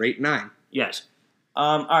 7-10 or 8-9. Yes.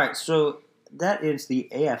 All right, so that is the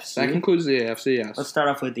AFC. That concludes the AFC, yes. Let's start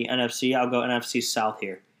off with the NFC. I'll go NFC South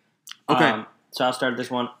here. Okay. So I'll start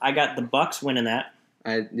this one. I got the Bucs winning that.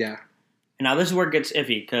 Yeah. And now this is where it gets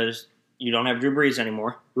iffy because you don't have Drew Brees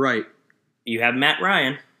anymore. Right. You have Matt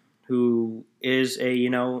Ryan, who is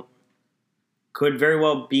could very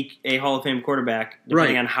well be a Hall of Fame quarterback,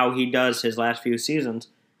 depending on how he does his last few seasons.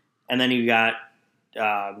 And then you got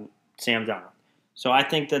Sam Darnold. So I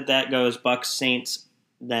think that goes Bucs, Saints,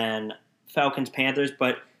 then Falcons, Panthers.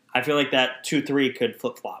 But I feel like that 2-3 could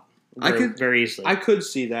flip-flop very easily. I could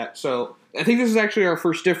see that. So I think this is actually our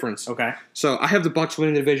first difference. Okay. So I have the Bucs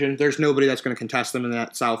winning the division. There's nobody that's going to contest them in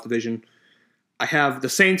that South division. I have the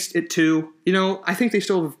Saints at 2. I think they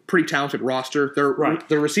still have a pretty talented roster.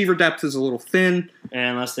 Their receiver depth is a little thin.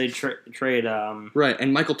 Unless they trade right,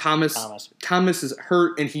 and Michael Thomas. Thomas is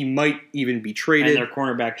hurt, and he might even be traded. And their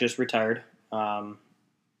cornerback just retired.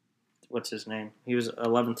 What's his name? He was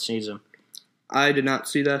 11th season. I did not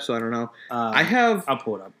see that, so I don't know. I'll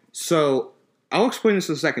pull it up. So I'll explain this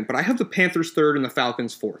in a second, but I have the Panthers 3rd and the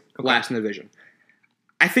Falcons 4th, last in the division.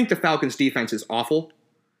 I think the Falcons' defense is awful.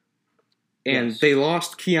 And they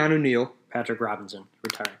lost Keanu Neal. Patrick Robinson,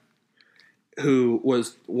 retired. Who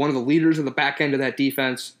was one of the leaders of the back end of that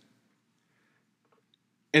defense.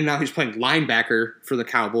 And now he's playing linebacker for the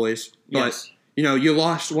Cowboys. But, you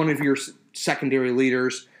lost one of your secondary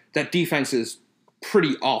leaders. That defense is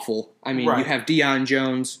pretty awful. I mean, you have Deion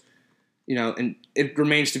Jones, and it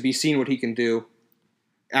remains to be seen what he can do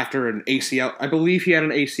after an ACL. I believe he had an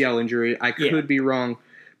ACL injury. I could be wrong.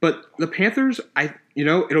 But the Panthers,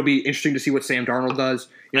 it'll be interesting to see what Sam Darnold does.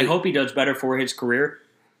 I hope he does better for his career.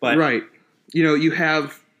 But right. You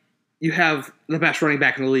have the best running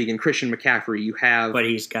back in the league in Christian McCaffrey. But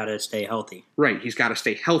he's got to stay healthy. Right. He's got to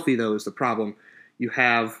stay healthy, though, is the problem. You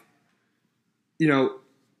have,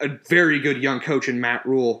 a very good young coach in Matt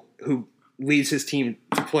Rule who leads his team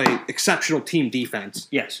to play exceptional team defense.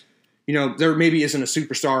 Yes. There maybe isn't a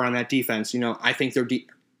superstar on that defense. I think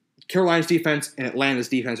Carolina's defense and Atlanta's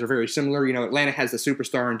defense are very similar. Atlanta has the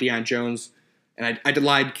superstar in Deion Jones, and I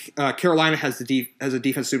lied. Carolina has a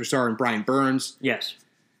defense superstar in Brian Burns. Yes.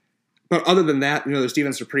 But other than that, those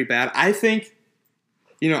defenses are pretty bad. I think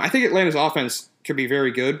Atlanta's offense could be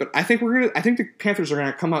very good, but I think the Panthers are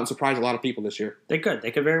gonna come out and surprise a lot of people this year. They could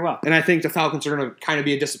very well. And I think the Falcons are gonna kind of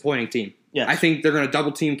be a disappointing team. Yes. I think they're gonna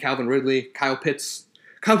double team Calvin Ridley, Kyle Pitts.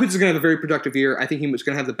 Kyle Pitts is going to have a very productive year. I think he was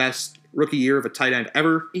going to have the best rookie year of a tight end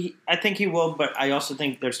ever. I think he will, but I also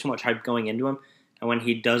think there's too much hype going into him. And when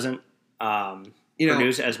he doesn't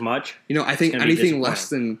produce as much, I think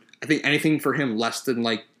anything for him less than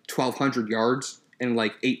like 1,200 yards and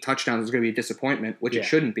like 8 touchdowns is going to be a disappointment, which it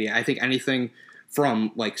shouldn't be. I think anything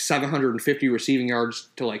from like 750 receiving yards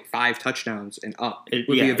to like 5 touchdowns and up would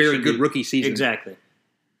be a very good rookie season. Exactly.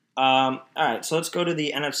 All right, so let's go to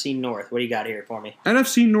the NFC North. What do you got here for me?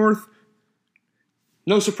 NFC North,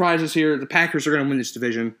 no surprises here. The Packers are going to win this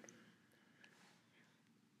division.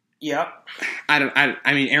 Yep. I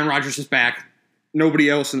mean, Aaron Rodgers is back. Nobody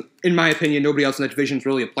else, in my opinion, nobody else in that division is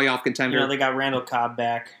really a playoff contender. They got Randall Cobb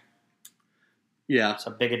back. Yeah. It's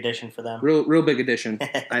a big addition for them. Real big addition.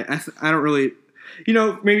 I don't really,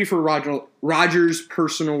 maybe for Rodgers'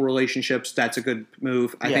 personal relationships, that's a good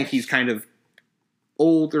move. I think he's kind of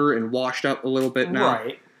older and washed up a little bit now.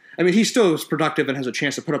 Right. I mean, he still is productive and has a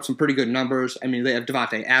chance to put up some pretty good numbers. I mean, they have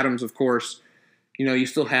Devontae Adams, of course. You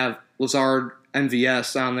still have Lazard,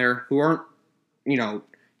 MVS on there, who aren't,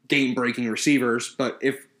 game-breaking receivers, but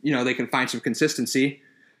if, they can find some consistency,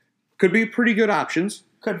 could be pretty good options.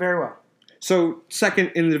 Could very well. So,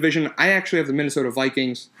 second in the division, I actually have the Minnesota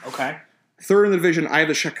Vikings. Okay. Third in the division, I have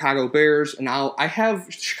the Chicago Bears, and I have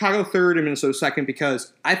Chicago third and Minnesota second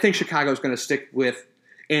because I think Chicago is going to stick with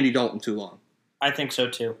Andy Dalton too long. I think so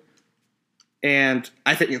too. And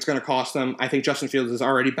I think it's going to cost them. I think Justin Fields is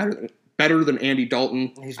already better than Andy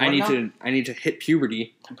Dalton. I need to hit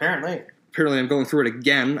puberty. Apparently I'm going through it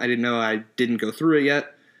again. I didn't know I didn't go through it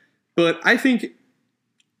yet. But I think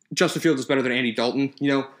Justin Fields is better than Andy Dalton.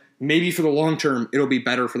 Maybe for the long term, it'll be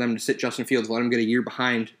better for them to sit Justin Fields, let him get a year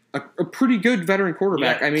behind a pretty good veteran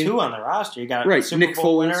quarterback. I mean, 2 on the roster. You got right, a Super Nick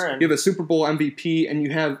Bowl Foles. winner. And you have a Super Bowl MVP, and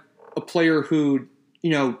you have a player who,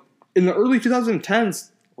 in the early 2010s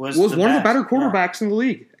was one of the better quarterbacks in the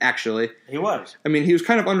league, actually. He was. I mean, he was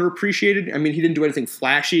kind of underappreciated. I mean, he didn't do anything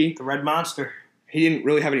flashy. The Red Monster. He didn't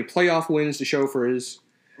really have any playoff wins to show for his...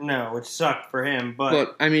 No, which sucked for him.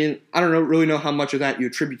 But I mean, I don't really know how much of that you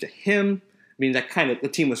attribute to him. I mean, the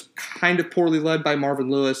team was kind of poorly led by Marvin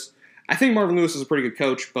Lewis. I think Marvin Lewis is a pretty good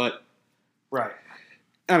coach, but... Right.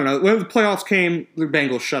 I don't know. When the playoffs came, the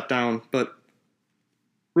Bengals shut down. But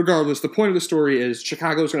regardless, the point of the story is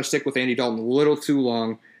Chicago's going to stick with Andy Dalton a little too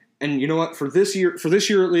long. And you know what? For this year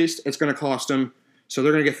at least, it's going to cost them. So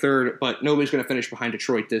they're going to get third, but nobody's going to finish behind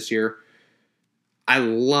Detroit this year. I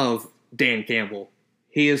love Dan Campbell.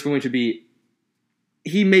 He is going to be –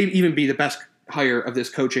 he may even be the best hire of this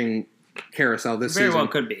coaching carousel this season. Very well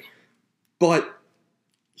could be. But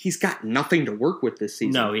he's got nothing to work with this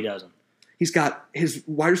season. No, he doesn't. He's got his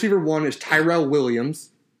wide receiver 1 is Tyrell Williams.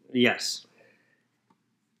 Yes.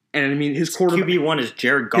 And, I mean, his quarterback – QB1 is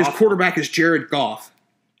Jared Goff. His quarterback is Jared Goff.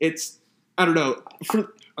 It's – I don't know.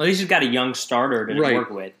 At least he's got a young starter to work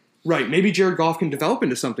with. Right. Maybe Jared Goff can develop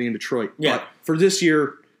into something in Detroit. Yeah. But for this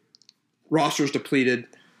year – roster's depleted.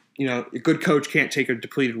 A good coach can't take a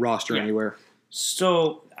depleted roster anywhere.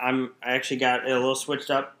 So I actually got it a little switched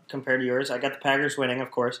up compared to yours. I got the Packers winning, of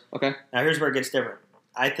course. Okay. Now here's where it gets different.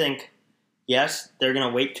 I think, yes, they're going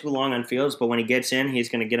to wait too long on Fields, but when he gets in, he's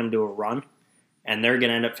going to get them to a run, and they're going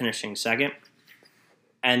to end up finishing second.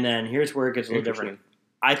 And then here's where it gets a little different.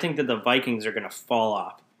 I think that the Vikings are going to fall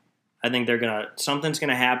off. I think something's going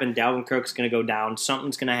to happen. Dalvin Cook's going to go down.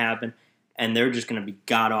 Something's going to happen, and they're just going to be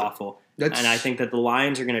god-awful. And I think that the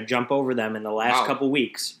Lions are going to jump over them in the last couple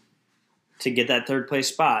weeks to get that third-place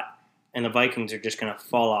spot, and the Vikings are just going to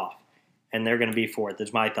fall off, and they're going to be fourth,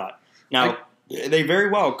 is my thought. Now, they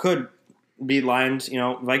very well could be Lions,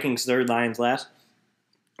 Vikings third, Lions last,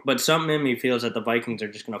 but something in me feels that the Vikings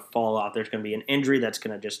are just going to fall off. There's going to be an injury that's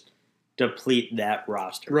going to just deplete that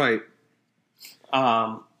roster. Right.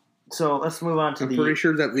 So let's move on to I'm pretty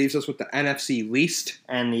sure that leaves us with the NFC least.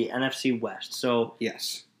 And the NFC West. So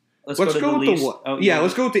yes. Let's go with the least.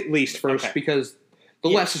 Let's go with the least first because the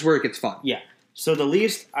West is where it gets fun. Yeah. So the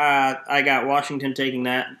least, I got Washington taking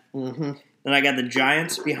that. Mm-hmm. Then I got the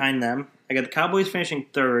Giants behind them. I got the Cowboys finishing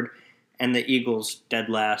third, and the Eagles dead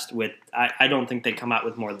last. With I don't think they come out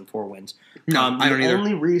with more than 4 wins. No, I don't either. The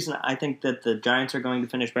only reason I think that the Giants are going to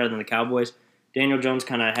finish better than the Cowboys, Daniel Jones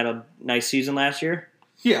kind of had a nice season last year.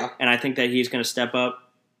 Yeah. And I think that he's going to step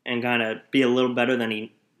up and kind of be a little better than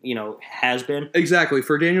he has been. Exactly.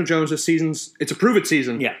 For Daniel Jones, this season's it's a prove-it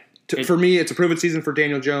season. Yeah. For me, it's a prove-it season for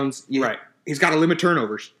Daniel Jones. Right. He's got to limit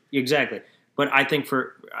turnovers. Exactly. But I think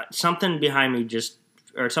for something behind me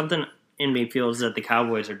something in me feels that the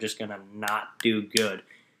Cowboys are just going to not do good.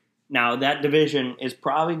 Now, that division is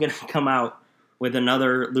probably going to come out with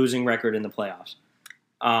another losing record in the playoffs.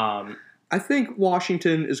 I think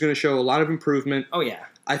Washington is going to show a lot of improvement. Oh, yeah.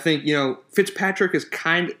 I think, Fitzpatrick is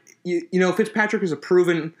Fitzpatrick is a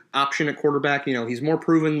proven option at quarterback. He's more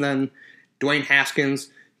proven than Dwayne Haskins,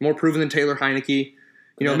 more proven than Taylor Heineke.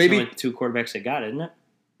 That's maybe only 2 quarterbacks they got, isn't it?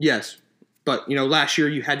 Yes. But, last year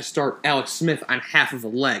you had to start Alex Smith on half of a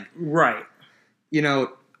leg. Right.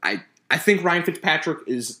 I think Ryan Fitzpatrick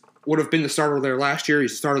would have been the starter there last year.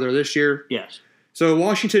 He's the starter there this year. Yes. So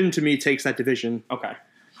Washington, to me, takes that division. Okay.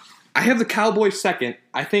 I have the Cowboys second.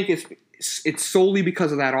 I think it's solely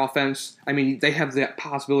because of that offense. I mean, they have the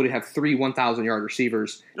possibility to have 3 1,000-yard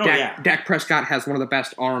receivers. Oh, yeah. Dak Prescott has one of the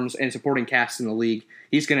best arms and supporting casts in the league.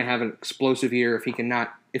 He's going to have an explosive year if he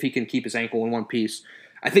can keep his ankle in one piece.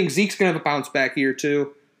 I think Zeke's going to have a bounce back year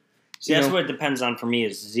too. See, that's what it depends on for me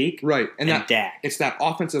is Zeke, right, and Dak. It's that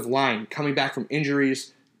offensive line coming back from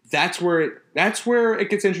injuries. That's where it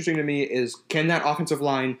gets interesting to me. Is can that offensive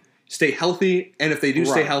line stay healthy? And if they do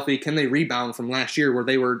stay healthy, can they rebound from last year where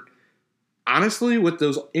they were, honestly, with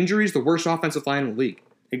those injuries, the worst offensive line in the league?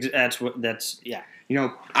 Yeah.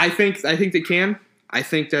 I think they can. I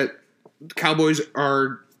think that the Cowboys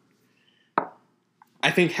are. I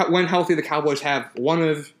think when healthy, the Cowboys have one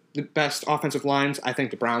of the best offensive lines. I think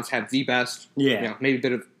the Browns have the best. Yeah. Maybe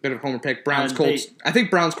a bit of homer pick. Browns, Colts. I think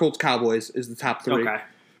Browns, Colts, Cowboys is the top 3. Okay.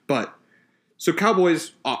 But so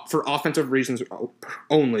Cowboys, for offensive reasons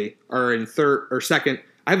only, are in third or second.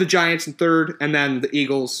 I have the Giants in third, and then the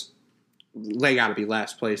Eagles. They got to be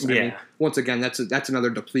last place. I mean, once again, that's another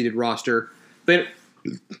depleted roster. They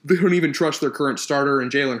don't even trust their current starter in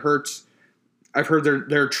Jalen Hurts. I've heard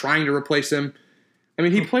they're trying to replace him. I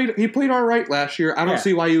mean, he played all right last year. I don't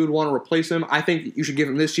see why you would want to replace him. I think you should give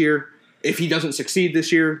him this year. If he doesn't succeed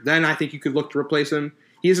this year, then I think you could look to replace him.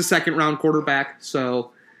 he is a second-round quarterback,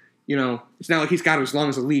 so, it's not like he's got as long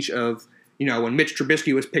as a leash of, when Mitch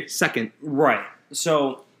Trubisky was picked second. Right.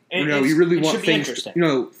 So, you really want things,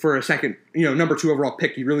 for a second, number 2 overall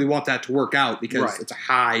pick, you really want that to work out because it's a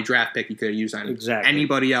high draft pick you could have used on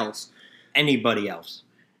anybody else. Anybody else.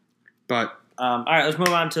 But all right, let's move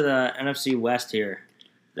on to the NFC West here.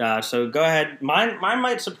 So go ahead. Mine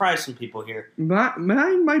might surprise some people here.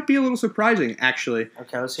 Mine might be a little surprising, actually.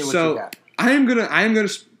 Okay, let's see what you got. I am gonna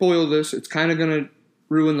spoil this. It's kind of gonna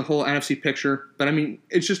ruin the whole NFC picture, but I mean,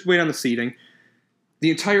 it's just wait on the seeding.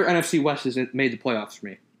 The entire NFC West has made the playoffs for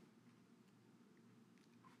me.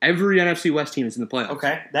 Every NFC West team is in the playoffs.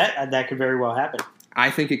 Okay, that could very well happen. I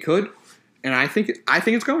think it could, and I think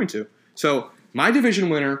it's going to. So my division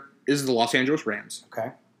winner is the Los Angeles Rams.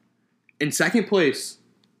 Okay. In second place,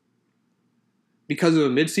 because of a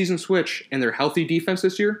midseason switch and their healthy defense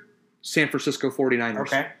this year, San Francisco 49ers.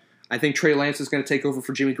 Okay. I think Trey Lance is going to take over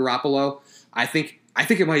for Jimmy Garoppolo. I think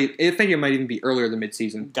it might even be earlier than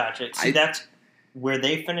midseason. Gotcha. See, that's where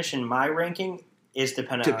they finish in my ranking is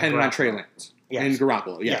dependent on Trey Lance and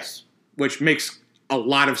Garoppolo. Yes. Which makes a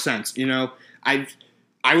lot of sense.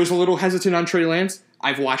 I was a little hesitant on Trey Lance.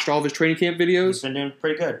 I've watched all of his training camp videos. He's been doing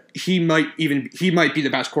pretty good. He might be the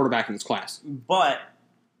best quarterback in this class. But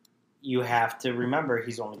you have to remember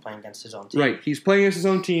he's only playing against his own team. Right. He's playing against his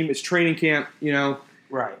own team. It's training camp,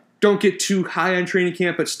 Right. Don't get too high on training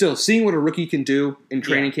camp, but still, seeing what a rookie can do in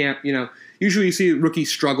training camp, usually you see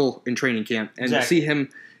rookies struggle in training camp. And to see him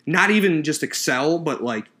not even just excel, but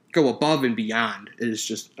go above and beyond is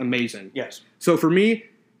just amazing. Yes. So for me,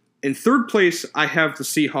 in third place, I have the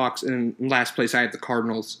Seahawks, and in last place, I have the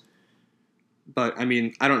Cardinals. But, I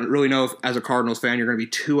mean, I don't really know if, as a Cardinals fan, you're going to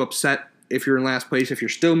be too upset if you're in last place, if you're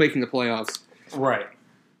still making the playoffs. Right.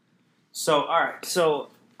 So, all right. So,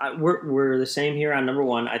 we're the same here on number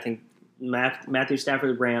 1. I think Matthew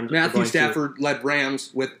Stafford, the Rams. Matthew Stafford led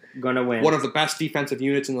Rams with going to win. One of the best defensive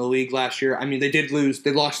units in the league last year. I mean, they did lose.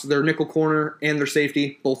 They lost their nickel corner and their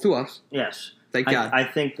safety, both to us. Yes. Thank God. I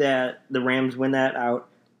think that the Rams win that out.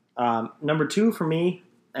 Number 2 for me,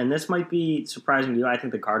 and this might be surprising to you, I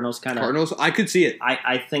think the Cardinals Cardinals, I could see it.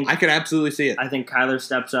 I think I could absolutely see it. I think Kyler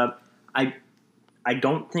steps up. I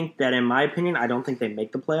don't think that, in my opinion, I don't think they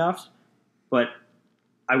make the playoffs, but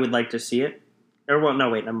I would like to see it. Never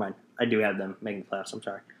mind. I do have them making the playoffs. I'm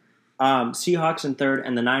sorry. Seahawks in third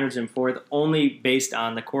and the Niners in fourth, only based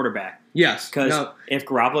on the quarterback. Yes. Because if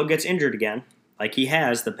Garoppolo gets injured again, like he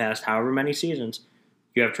has the past however many seasons,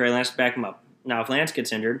 you have Trey Lance to back him up. Now, if Lance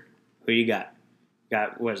gets injured, who you got?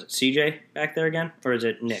 What is it, CJ back there again? Or is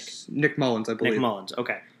it Nick? Nick Mullins, I believe. Nick Mullins,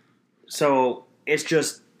 okay. So, it's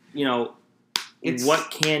just,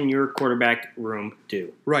 what can your quarterback room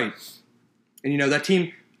do? Right. And,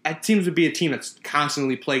 that seems to be a team that's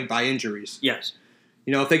constantly plagued by injuries. Yes.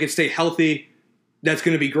 If they can stay healthy, that's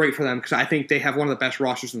going to be great for them because I think they have one of the best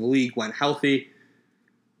rosters in the league when healthy.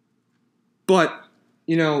 But,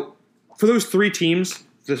 for those 3 teams,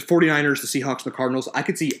 the 49ers, the Seahawks, and the Cardinals, I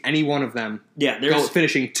could see any one of them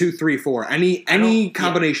finishing 2, 3, 4. Any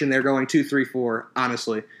combination they're going 2, 3, 4,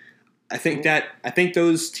 honestly. I think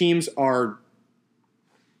those teams are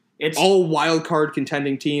all wild card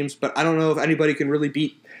contending teams, but I don't know if anybody can really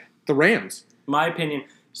beat the Rams. My opinion,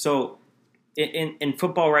 so in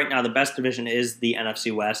football right now, the best division is the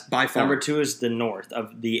NFC West. By far. Number 2 is the North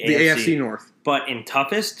of the AFC. The AFC North. But in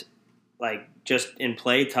toughest, just in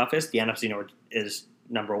play toughest, the NFC North is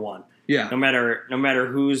number 1. Yeah. No matter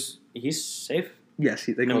he's safe. Yes,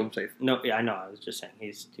 they call him safe. No, yeah, I know. I was just saying he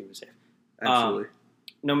was safe. Absolutely.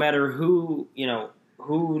 No matter who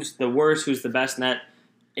who's the worst, who's the best in that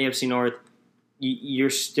AFC North, you're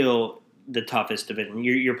still the toughest division.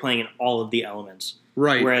 You're playing in all of the elements.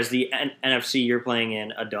 Right. Whereas the NFC, you're playing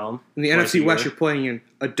in a dome. In the NFC West, you're playing in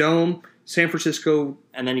a dome, San Francisco,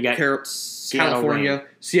 and then you got California. Rain.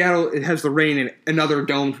 Seattle, it has the rain in another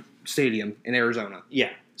dome stadium in Arizona.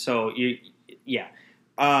 Yeah. So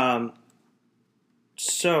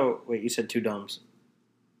So wait, you said 2 domes.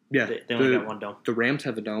 Yeah. They only got 1 dome. The Rams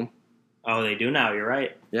have a dome. Oh, they do now. You're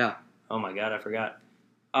right. Yeah. Oh my God, I forgot.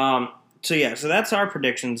 So that's our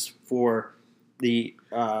predictions for the.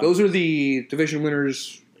 Those are the division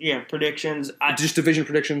winners. Yeah, predictions. Just division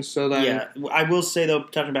predictions. So that I will say though,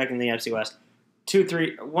 touching back in the NFC West,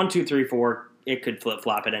 1, 2, 3, 4. It could flip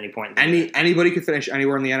flop at any point. Anybody could finish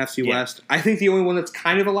anywhere in the NFC West. I think the only one that's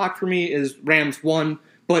kind of a lock for me is Rams 1.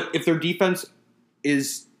 But if their defense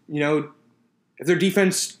is, if their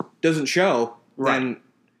defense doesn't show, then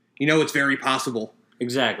it's very possible.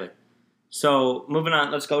 Exactly. So moving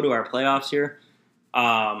on, let's go to our playoffs here.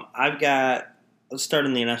 Let's start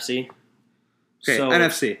in the NFC. Okay, so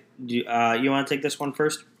NFC. you want to take this one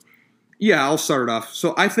first? Yeah, I'll start it off.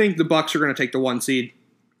 So I think the Bucks are going to take the 1 seed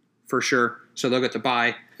for sure. So they'll get the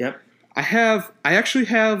bye. Yep. I actually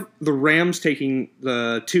have the Rams taking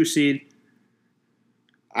the 2 seed.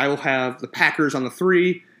 I will have the Packers on the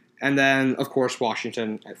 3, and then of course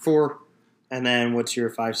Washington at 4. And then what's your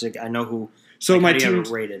 5, 6? I know who. So like, my how do you have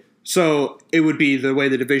team it rated. So it would be the way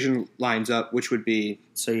the division lines up, which would be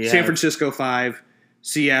San Francisco 5,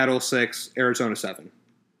 Seattle 6, Arizona 7.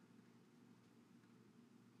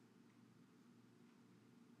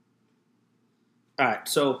 All right,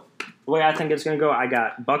 so the way I think it's going to go, I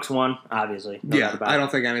got Bucks 1, obviously. No doubt about I it.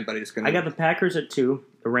 don't think anybody's going to. I got the Packers at 2,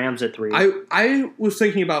 the Rams at 3. I was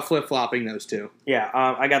thinking about flip-flopping those two. Yeah,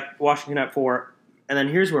 I got Washington at 4, and then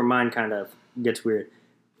here's where mine kind of gets weird.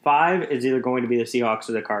 5 is either going to be the Seahawks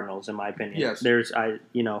or the Cardinals, in my opinion. Yes. And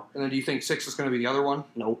then do you think 6 is going to be the other one?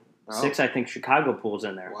 Nope. Oh. 6, I think Chicago pulls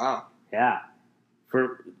in there. Wow. Yeah.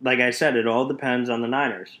 For like I said, it all depends on the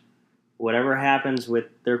Niners. Whatever happens with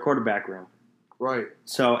their quarterback room. Right.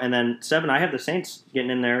 So, and then 7, I have the Saints getting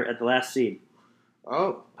in there at the last seed. Oh,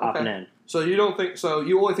 okay. Popping in. So you don't think? So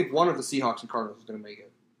you only think one of the Seahawks and Cardinals is going to make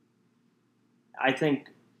it? I think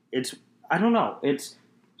it's. I don't know.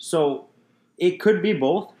 So it could be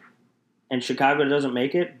both, and Chicago doesn't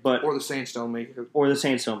make it, but or the Saints don't make it, or the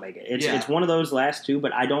Saints don't make it. It's one of those last 2,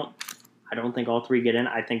 but I don't think all 3 get in.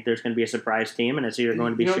 I think there's going to be a surprise team, and it's either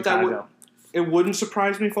going to be Chicago. It wouldn't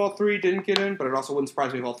surprise me if all 3 didn't get in, but it also wouldn't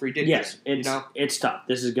surprise me if all 3 did. Yes, get in. It's tough.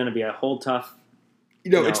 This is going to be a whole tough.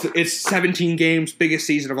 It's 17 games, biggest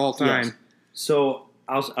season of all time. Yes. So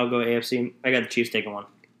I'll go AFC. I got the Chiefs taking 1.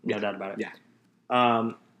 No doubt about it.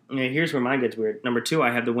 Yeah. Here's where mine gets weird. Number 2,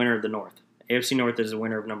 I have the winner of the North. AFC North is the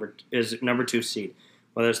winner of number 2 seed,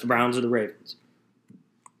 whether it's the Browns or the Ravens.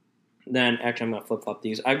 Then actually, I'm going to flip flop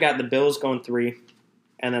these. I've got the Bills going 3,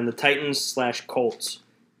 and then the Titans/Colts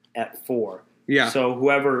at 4. Yeah. So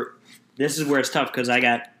this is where it's tough because I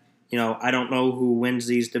got, I don't know who wins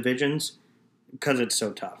these divisions because it's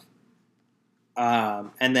so tough.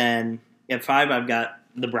 And then at 5, I've got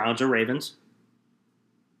the Browns or Ravens.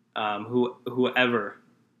 Whoever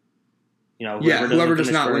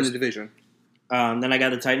does not win the division. Then I got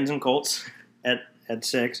the Titans and Colts at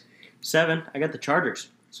 6. 7, I got the Chargers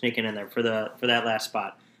sneaking in there for that last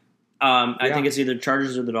spot. I think it's either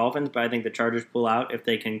Chargers or the Dolphins, but I think the Chargers pull out if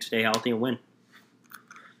they can stay healthy and win.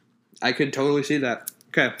 I could totally see that.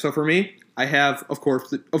 Okay, so for me, I have of course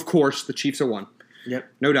the Chiefs at 1. Yep,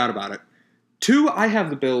 no doubt about it. 2, I have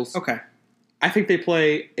the Bills. Okay, I think they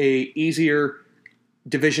play a easier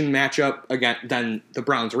division matchup again than the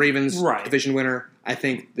Browns Ravens division winner. I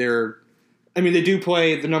think they do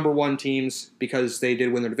play the number 1 teams because they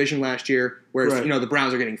did win their division last year. Whereas the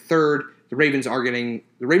Browns are getting 3rd, the Ravens are getting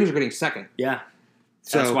 2nd. Yeah,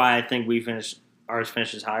 so that's why I think ours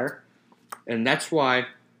finishes higher, and that's why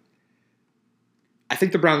I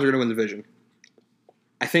think the Browns are going to win the division.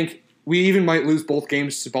 I think we even might lose both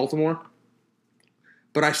games to Baltimore,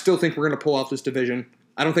 but I still think we're going to pull off this division.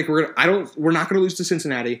 I don't think we're not going to lose to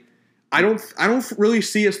Cincinnati. I don't really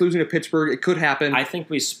see us losing to Pittsburgh. It could happen. I think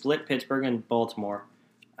we split Pittsburgh and Baltimore.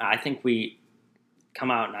 I think we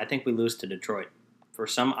come out and I think we lose to Detroit. For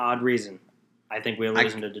some odd reason, I think we're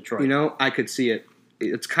losing to Detroit. I could see it.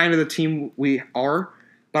 It's kind of the team we are.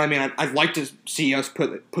 But I mean, I'd like to see us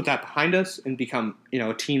put that behind us and become,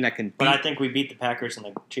 a team that can. But I think we beat the Packers and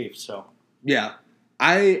the Chiefs. So yeah,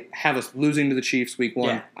 I have us losing to the Chiefs week 1.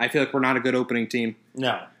 Yeah. I feel like we're not a good opening team.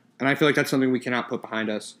 No, and I feel like that's something we cannot put behind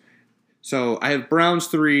us. So I have Browns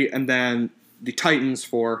 3, and then the Titans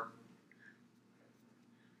 4.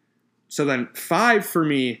 So then 5 for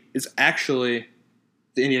me is actually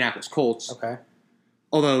the Indianapolis Colts. Okay.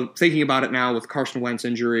 Although thinking about it now with Carson Wentz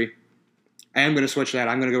injury, I am going to switch that.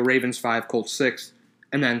 I'm going to go Ravens 5, Colts 6.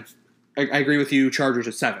 And then I agree with you, Chargers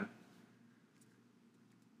at 7.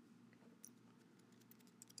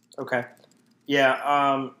 Okay.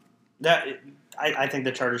 Yeah, I think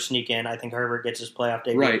the Chargers sneak in. I think Herbert gets his playoff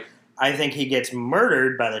debut. Right. I think he gets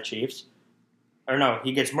murdered by the Chiefs. Or no,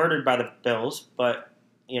 he gets murdered by the Bills, but,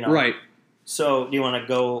 Right. So do you want to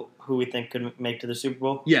go who we think could make to the Super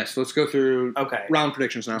Bowl? Yes, let's go through Okay. round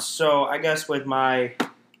predictions now. So I guess with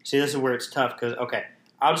see, this is where it's tough because, okay,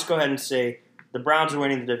 I'll just go ahead and say the Browns are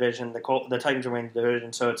winning the division, the Titans are winning the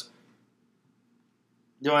division, so it's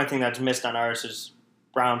the only thing that's missed on ours is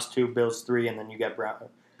Browns 2, Bills 3, and then you get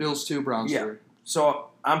Bills 2, Browns 3. So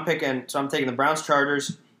I'm taking the Browns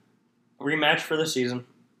Chargers rematch for the season.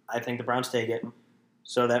 I think the Browns take it.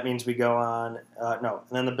 So that means we go on and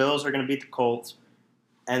then the Bills are going to beat the Colts,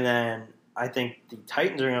 and then I think the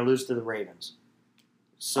Titans are going to lose to the Ravens.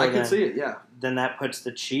 So I can see it, yeah. Then that puts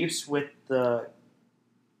the Chiefs with the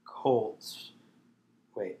Colts.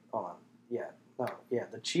 Wait, hold on. Yeah, no, yeah.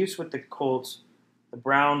 The Chiefs with the Colts, the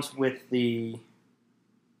Browns with the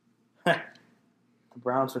the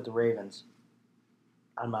Browns with the Ravens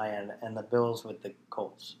on my end, and the Bills with the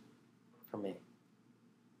Colts for me.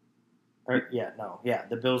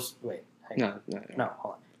 The Bills. Wait, hang on. No,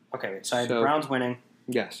 hold on. Okay, wait. So I had the Browns winning.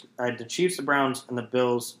 Yes. I had the Chiefs, the Browns, and the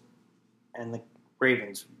Bills, and the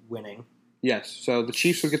Ravens winning. Yes. So the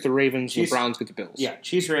Chiefs would get the Ravens, the Browns get the Bills. Yeah,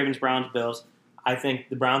 Chiefs, Ravens, Browns, Bills. I think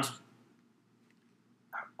the Browns.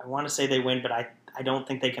 I want to say they win, but I don't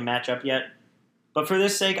think they can match up yet. But for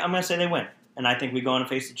this sake, I'm going to say they win, and I think we go on to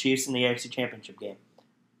face the Chiefs in the AFC Championship game.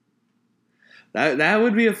 That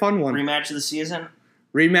would be a fun one. Rematch of the season.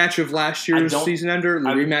 Rematch of last year's season ender.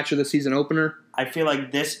 Rematch of the season opener. I feel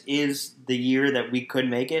like this is the year that we could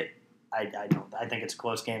make it. I don't. I think it's a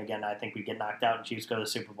close game again. I think we get knocked out and Chiefs go to the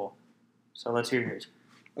Super Bowl. So let's hear yours.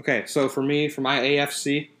 Okay, so for my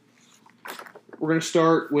AFC, we're going to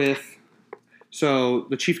start with, so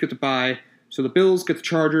the Chiefs get the bye. So the Bills get the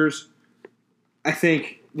Chargers. I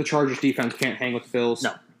think the Chargers defense can't hang with the Bills.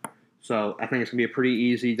 No. So I think it's going to be a pretty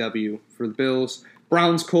easy W for the Bills.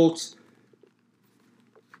 Browns, Colts.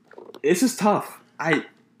 This is tough. I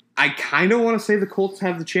kind of want to say the Colts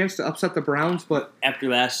have the chance to upset the Browns, but after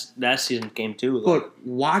last season's game too. But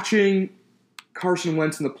watching Carson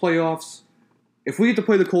Wentz in the playoffs, if we get to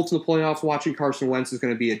play the Colts in the playoffs, watching Carson Wentz is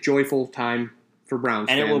going to be a joyful time for Browns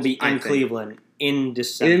fans. And it will be in Cleveland in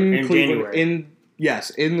December, in January.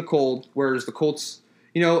 In the cold, whereas the Colts,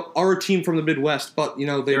 are a team from the Midwest, but,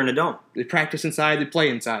 they're in a dome. They practice inside, they play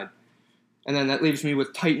inside. And then that leaves me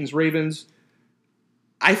with Titans-Ravens.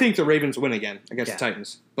 I think the Ravens win again against the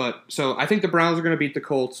Titans. But so I think the Browns are going to beat the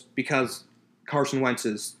Colts because Carson Wentz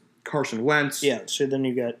is Carson Wentz. Yeah, so then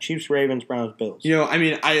you got Chiefs, Ravens, Browns, Bills.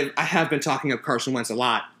 I have been talking up Carson Wentz a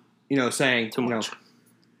lot, saying, too much.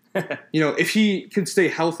 If he can stay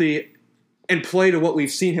healthy and play to what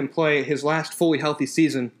we've seen him play his last fully healthy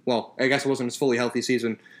season, well, I guess it wasn't his fully healthy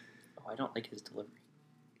season. Oh, I don't like his delivery.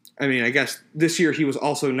 I guess this year he was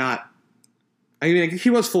also not, he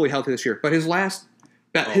was fully healthy this year, but his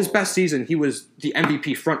best season, he was the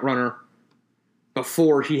MVP frontrunner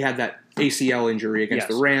before he had that ACL injury against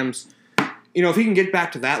the Rams. If he can get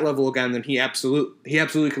back to that level again, then he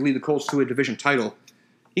absolutely could lead the Colts to a division title.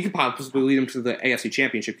 He could possibly lead them to the AFC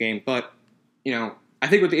Championship game. But, I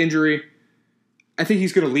think with the injury, I think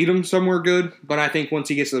he's going to lead them somewhere good. But I think once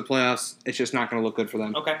he gets to the playoffs, it's just not going to look good for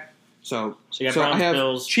them. Okay. So you got Browns, I have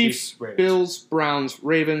Bills, Chiefs, Ravens. Bills, Browns,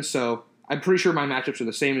 Ravens. So I'm pretty sure my matchups are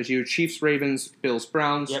the same as you. Chiefs, Ravens, Bills,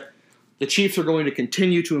 Browns. Yep. The Chiefs are going to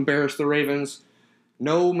continue to embarrass the Ravens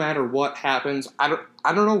no matter what happens. I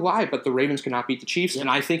don't know why, but the Ravens cannot beat the Chiefs, and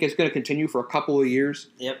I think it's going to continue for a couple of years.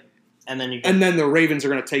 Yep. And then the Ravens are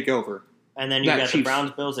going to take over. And then you got the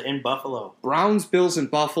Browns, Bills in Buffalo. Browns, Bills in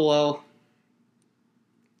Buffalo.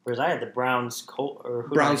 Whereas I had the Browns,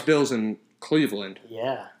 Bills in Cleveland.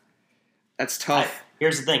 Yeah. That's tough.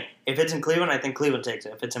 Here's the thing. If it's in Cleveland, I think Cleveland takes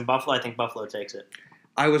it. If it's in Buffalo, I think Buffalo takes it.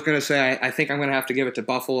 I was going to say, I think I'm going to have to give it to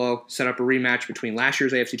Buffalo, set up a rematch between last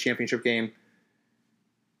year's AFC Championship game.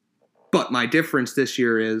 But my difference this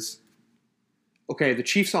year is, the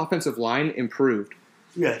Chiefs' offensive line improved.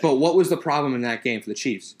 Yes. But what was the problem in that game for the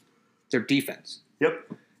Chiefs? Their defense.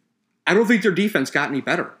 Yep. I don't think their defense got any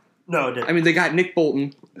better. No, it didn't. They got Nick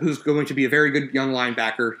Bolton, who's going to be a very good young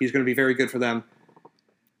linebacker. He's going to be very good for them.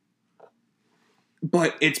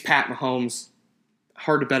 But it's Pat Mahomes.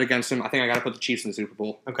 Hard to bet against him. I think I got to put the Chiefs in the Super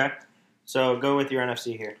Bowl. Okay. So go with your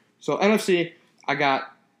NFC here. So NFC, I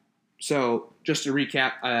got, just to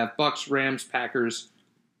recap, I have Bucks, Rams, Packers,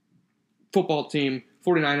 football team,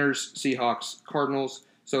 49ers, Seahawks, Cardinals.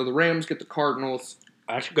 So the Rams get the Cardinals.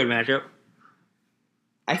 That's a good matchup.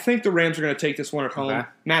 I think the Rams are going to take this one at home. Okay.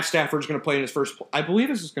 Matt Stafford's going to play in his first. I believe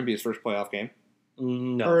this is going to be his first playoff game.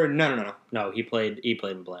 No. Or no. No, he played in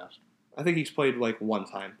playoffs. I think he's played one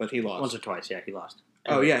time, but he lost. Once or twice, yeah, he lost.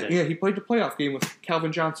 He played the playoff game with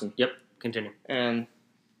Calvin Johnson. Yep, continue. And,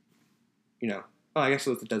 I guess it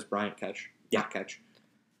was the Des Bryant catch. Yeah. Not catch.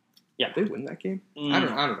 Yeah. Did they win that game? I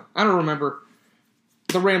don't know. I don't remember.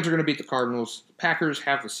 The Rams are going to beat the Cardinals. The Packers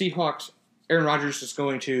have the Seahawks. Aaron Rodgers is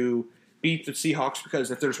going to beat the Seahawks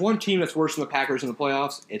because if there's one team that's worse than the Packers in the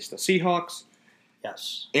playoffs, it's the Seahawks.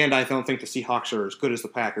 Yes. And I don't think the Seahawks are as good as the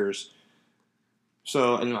Packers.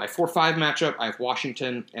 So in my 4-5 matchup, I have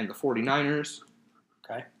Washington and the 49ers.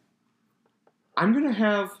 Okay. I'm going to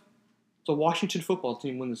have the Washington football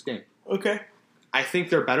team win this game. Okay. I think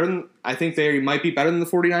they might be better than the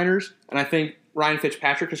 49ers, and I think Ryan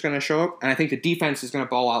Fitzpatrick is going to show up, and I think the defense is going to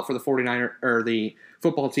ball out for the 49er or the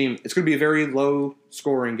football team. It's going to be a very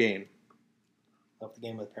low-scoring game. Left the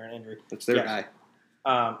game with apparent injury. That's their guy.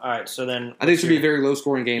 All right, so then I think it's going to be a very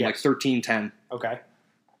low-scoring game, Yes. like 13-10. Okay.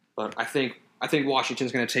 But I think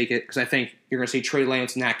Washington's going to take it because I think you're going to see Trey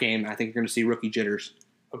Lance in that game. And I think you're going to see rookie jitters.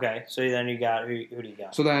 Okay, so then you got who do you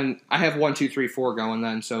got? So then I have 1, 2, 3, 4 going.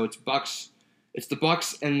 Then so it's Bucks. It's the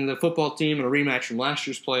Bucks and the football team in a rematch from last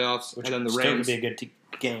year's playoffs, Which and then the still Rams. could be a good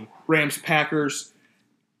game. Rams Packers.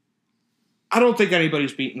 I don't think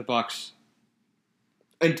anybody's beating the Bucks.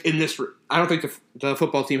 And in this, I don't think the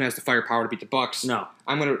football team has the firepower to beat the Bucks. No.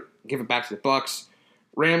 I'm going to give it back to the Bucks.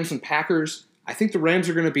 Rams and Packers. I think the Rams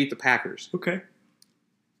are going to beat the Packers. Okay.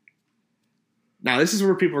 Now this is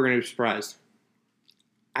where people are going to be surprised.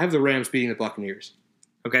 I have the Rams beating the Buccaneers.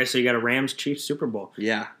 Okay, so you got a Rams-Chiefs Super Bowl.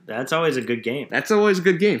 Yeah. That's always a good game. That's always a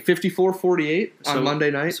good game. 54-48 on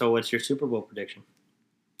Monday night. So what's your Super Bowl prediction?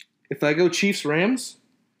 If I go Chiefs-Rams,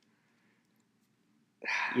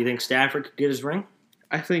 You think Stafford could get his ring?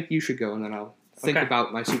 I think you should go, and then I'll think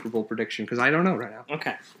about my Super Bowl prediction, because I don't know right now.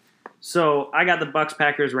 Okay. So I got the Bucks,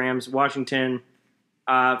 Packers, Rams, Washington.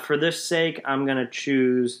 For this sake, I'm going to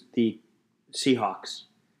choose the Seahawks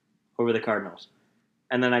over the Cardinals.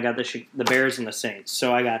 And then I got the Bears and the Saints.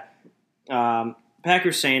 So I got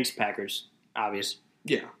Packers, Saints, Packers, obvious.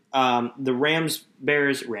 Yeah. The Rams,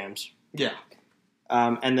 Bears, Rams. Yeah.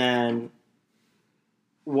 And then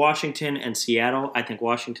Washington and Seattle. I think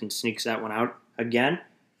Washington sneaks that one out again.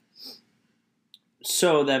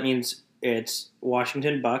 So that means it's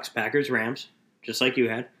Washington, Bucks, Packers, Rams, just like you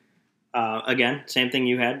had. Again, same thing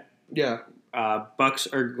you had. Yeah. Bucks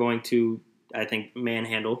are going to, I think,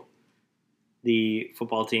 manhandle the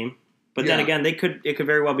football team. But then again, it could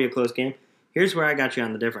very well be a close game. Here's where I got you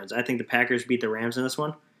on the difference. I think the Packers beat the Rams in this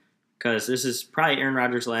one because this is probably Aaron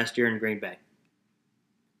Rodgers' last year in Green Bay.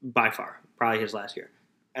 By far. Probably his last year.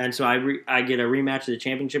 And so I get a rematch of the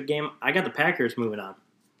championship game. I got the Packers moving on.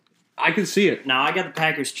 I can see it. Now, I got the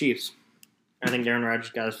Packers-Chiefs. I think Aaron Rodgers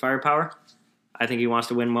got his firepower. I think he wants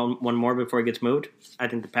to win one more before he gets moved. I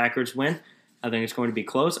think the Packers win. I think it's going to be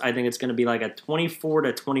close. I think it's going to be like a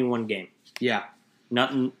 24-21 game. Yeah.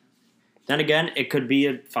 Nothing. Then again, it could be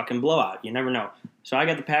a fucking blowout. You never know. So I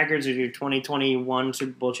got the Packers as your 2021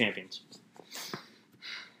 Super Bowl champions.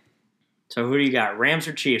 So who do you got? Rams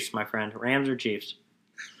or Chiefs, my friend? Rams or Chiefs?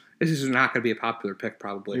 This is not going to be a popular pick,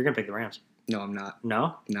 probably. You're going to pick the Rams. No, I'm not.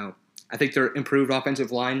 No? No. I think their improved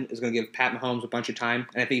offensive line is going to give Pat Mahomes a bunch of time,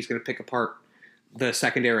 and I think he's going to pick apart the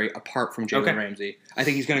secondary apart from Jalen Ramsey. I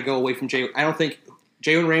think he's going to go away from Jalen. I don't think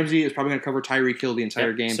Jalen Ramsey is probably going to cover Tyreek Hill the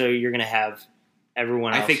entire game. So you're going to have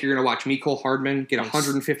everyone else. I think you're going to watch Mecole Hardman get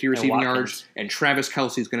 150 receiving yards, and Travis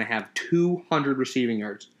Kelce is going to have 200 receiving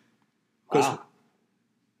yards. Wow.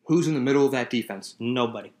 Who's in the middle of that defense?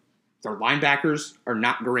 Nobody. Their linebackers are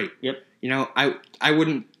not great. Yep. You know, I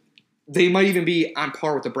wouldn't. They might even be on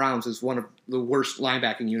par with the Browns as one of the worst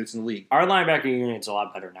linebacking units in the league. Our linebacker unit's a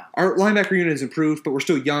lot better now. Our linebacker unit has improved, but we're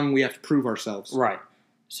still young. We have to prove ourselves. Right.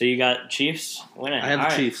 So you got Chiefs winning. I have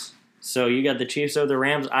the Chiefs. So you got the Chiefs over the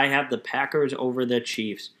Rams. I have the Packers over the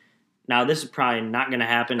Chiefs. Now this is probably not going to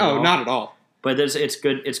happen. Not at all. But it's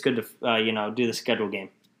good. It's good to do the schedule game.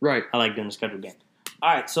 Right. I like doing the schedule game.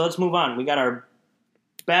 All right. So let's move on. We got our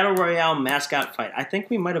Battle Royale mascot fight. I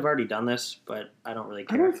think we might have already done this, but I don't really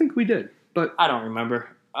care. I don't think we did, but I don't remember.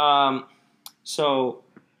 So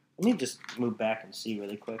let me just move back and see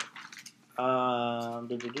really quick. No,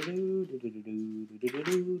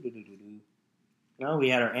 we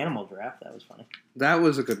had our animal draft. That was funny. that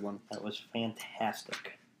was a good one. That was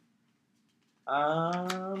fantastic.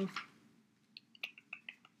 I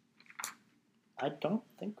don't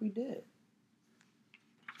think we did.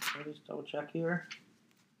 Let me just double check here.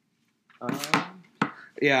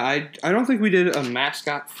 Yeah, I don't think we did a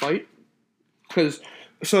mascot fight.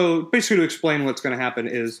 So basically to explain what's going to happen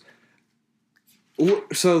is,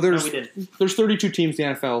 so there's 32 teams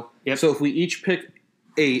in the NFL. Yep. So if we each pick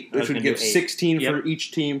 8, which would give 16 for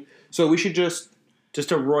each team. So we should just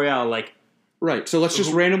a Royale, right. So let's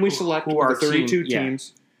just randomly select who are the 32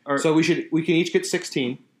 teams. Or, so we can each get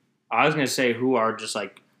 16. I was going to say who are just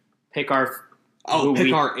pick our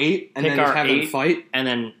our 8 and then just have them fight, and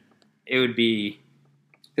then it'd be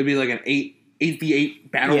like an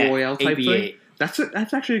 8v8 battle royale type 8v8. thing.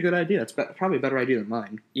 That's actually a good idea. That's probably a better idea than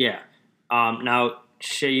mine. Yeah. Now,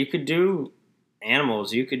 you could do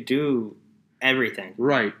animals. You could do everything.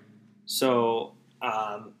 Right. So,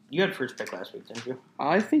 you had first pick last week, didn't you?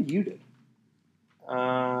 I think you did.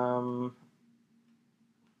 No,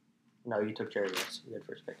 you took Jerry Rice. You had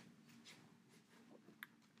first pick.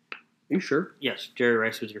 You sure? Yes, Jerry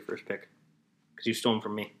Rice was your first pick because you stole him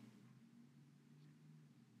from me.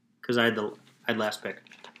 Because I had last pick.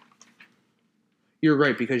 You're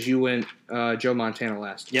right, because you went Joe Montana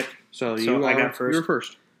last. Yep. So I got first. You're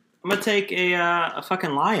first. I'm gonna take a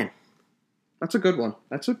fucking lion. That's a good one.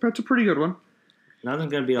 That's a pretty good one.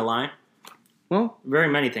 Nothing's gonna beat a lion. Well, very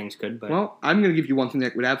many things could, but I'm gonna give you one thing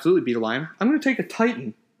that would absolutely beat a lion. I'm gonna take a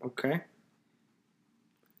titan. Okay.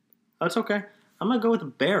 That's okay. I'm gonna go with a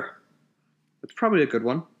bear. That's probably a good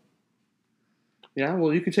one. Yeah,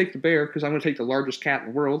 well, you can take the bear because I'm gonna take the largest cat in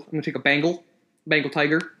the world. I'm gonna take a Bengal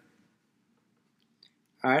tiger.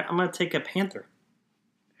 All right, I'm gonna take a panther.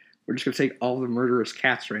 We're just gonna take all the murderous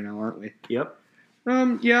cats right now, aren't we? Yep.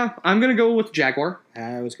 Yeah, I'm gonna go with jaguar.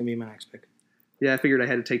 That was gonna be my next pick. Yeah, I figured I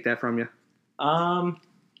had to take that from you.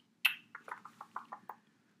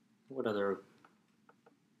 What other?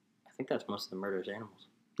 I think that's most of the murderous animals.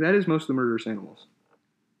 That is most of the murderous animals.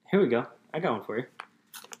 Here we go. I got one for you.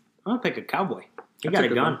 I'm gonna pick a cowboy. You got a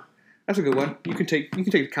gun. One. That's a good one. You can take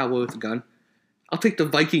the cowboy with a gun. I'll take the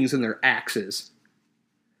Vikings and their axes.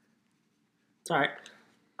 It's all right.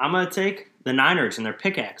 I'm gonna take the Niners and their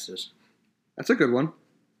pickaxes. That's a good one.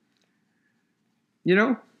 You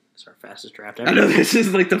know, it's our fastest draft ever. I know this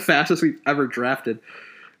is like the fastest we've ever drafted.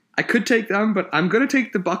 I could take them, but I'm gonna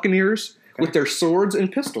take the Buccaneers with their swords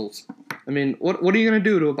and pistols. I mean, what are you gonna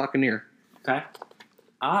do to a Buccaneer? Okay.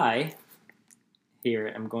 I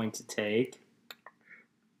am going to take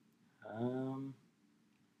I'm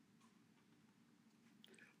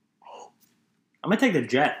gonna take the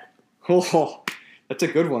jet. Oh, that's a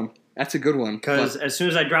good one. That's a good one. Because as soon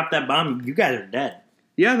as I drop that bomb, you guys are dead.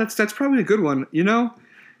 Yeah, that's probably a good one. You know,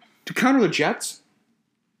 to counter the Jets,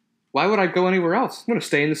 why would I go anywhere else? I'm gonna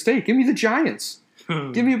stay in the state. Give me the Giants.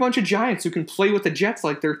 Give me a bunch of Giants who can play with the Jets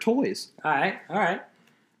like they're toys. All right.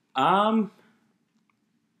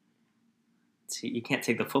 See, you can't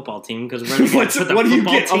take the football team because what do you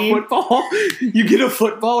get? Team. A football? You get a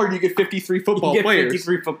football, or do you get 53 football players?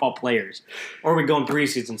 53 football players, or we go in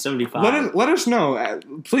preseason 75. Let us know,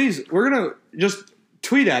 please. We're gonna just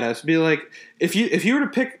tweet at us. Be like, if you were to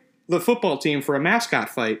pick the football team for a mascot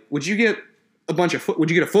fight, would you get a bunch of would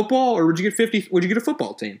you get a football, or would you get 50? Would you get a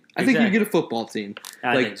football team? I think you get a football team.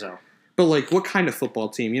 I think so. But like, what kind of football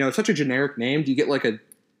team? You know, it's such a generic name. Do you get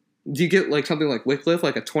something like Wycliffe,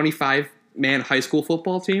 like a 25-man high school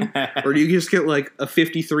football team, or do you just get like a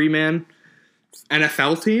 53-man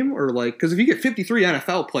NFL team, or like, because if you get 53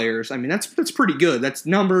 NFL players, I mean that's pretty good. That's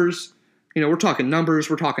numbers. You know, we're talking numbers.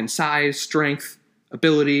 We're talking size, strength,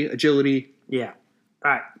 ability, agility. Yeah.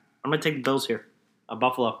 All right. I'm gonna take the Bills here. A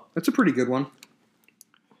Buffalo. That's a pretty good one.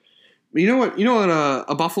 You know what?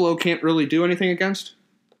 A Buffalo can't really do anything against?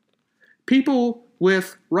 People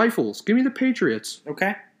with rifles. Give me the Patriots.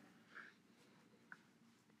 Okay.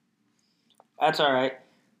 That's all right.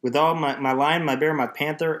 With all my lion, my bear, my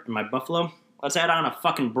panther, and my buffalo, let's add on a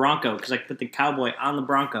fucking Bronco because I put the cowboy on the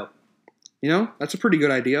Bronco. You know, that's a pretty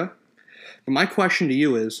good idea. But my question to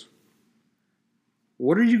you is,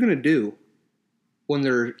 what are you going to do when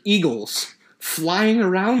there are eagles flying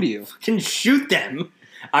around you? Can shoot them.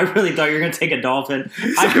 I really thought you were going to take a dolphin.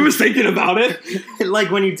 I was thinking about it.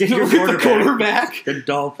 Like when you did your quarterback. The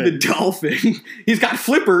dolphin. The dolphin. He's got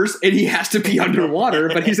flippers, and he has to be underwater,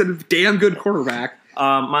 but he's a damn good quarterback.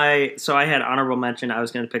 So I had honorable mention. I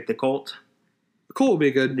was going to pick the Colt. The Colt would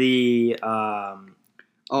be good. The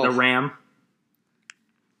Ram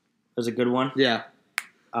was a good one. Yeah.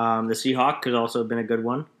 The Seahawk could also have been a good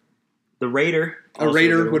one. The Raider. A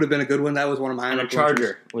Raider would have been a good one. That was one of mine. And a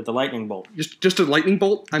Charger with the lightning bolt. Just a lightning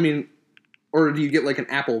bolt? I mean, or do you get like an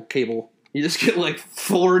Apple cable? You just get like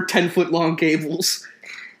 4 10-foot long cables.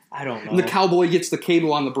 I don't know. And the cowboy gets the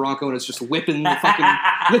cable on the Bronco and it's just whipping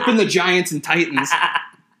the Giants and Titans.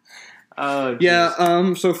 Oh, geez.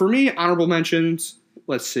 Yeah. So for me, honorable mentions.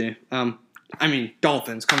 Let's see.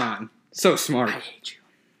 Dolphins. Come on, so smart. I hate you.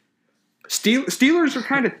 Steelers are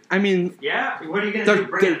kind of. I mean. Yeah. What are you gonna do?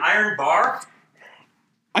 Bring an iron bar?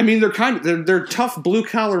 I mean, they're tough blue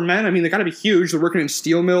collar men. I mean, they got to be huge. They're working in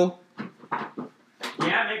steel mill.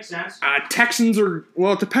 Yeah, it makes sense. Texans are,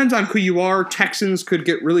 well, it depends on who you are. Texans could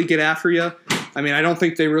really get after you. I mean, I don't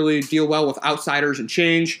think they really deal well with outsiders and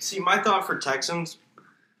change. See, my thought for Texans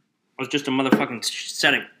was just a motherfucking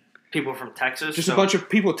set of people from Texas. Just a bunch of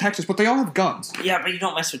people in Texas, but they all have guns. Yeah, but you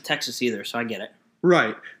don't mess with Texas either, so I get it.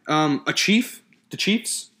 Right. The Chiefs.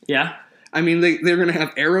 Yeah. I mean, they're going to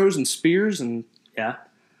have arrows and spears and... Yeah.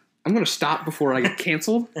 I'm going to stop before I get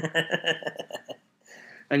canceled.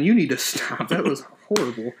 And you need to stop. That was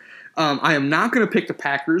horrible. I am not going to pick the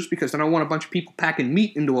Packers because I don't want a bunch of people packing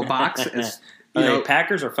meat into a box. Are they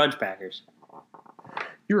Packers or Fudge Packers?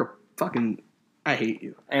 You're a fucking... I hate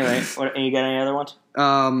you. Anyway, and you got any other ones?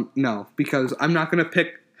 No, because I'm not going to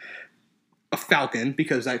pick... a falcon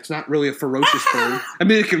because it's not really a ferocious bird. I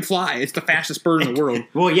mean, it can fly. It's the fastest bird in the world.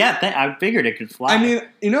 Well, yeah, I figured it could fly. I mean,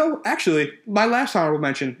 actually, my last honorable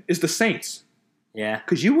mention is the Saints. Yeah,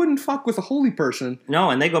 because you wouldn't fuck with a holy person. No,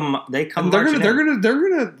 and they come. And they're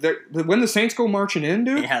gonna when the Saints go marching in,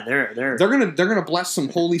 dude. Yeah, they're gonna bless some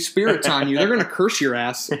holy spirits on you. They're gonna curse your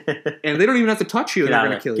ass, and they don't even have to touch you. They're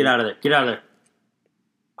gonna kill you. Get out of there! Get out of there!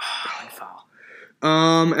 Oh,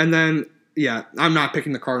 foul. And then I'm not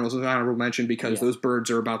picking the Cardinals as an honorable mention because those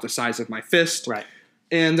birds are about the size of my fist, right?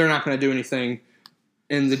 And they're not gonna do anything.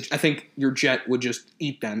 And I think your jet would just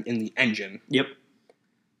eat them in the engine. Yep.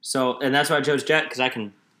 So, and that's why I chose jet, because I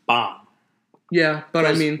can bomb. Yeah, but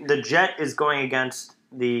I mean... the jet is going against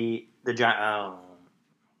the giant... Oh.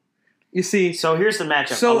 You see... So, here's the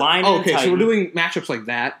matchup. So we're doing matchups like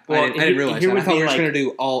that. Well, I didn't realize that. I thought we were just going to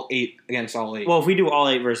do all 8 against all 8. Well, if we do all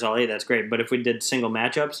 8 versus all 8, that's great. But if we did single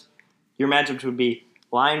matchups, your matchups would be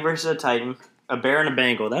lion versus a titan, a bear and a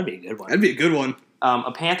bengal. That'd be a good one. That'd be a good one.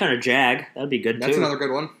 A panther and a jag. That'd be good, too. That's another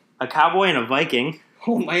good one. A cowboy and a Viking.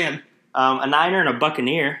 Oh, man. A Niner and a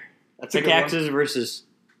Buccaneer. That's a Pickaxes versus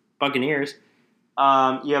Buccaneers.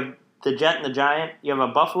 You have the Jet and the Giant. You have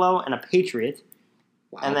a Buffalo and a Patriot.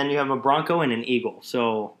 Wow. And then you have a Bronco and an Eagle.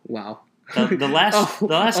 So wow. The last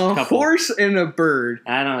couple. A horse and a bird.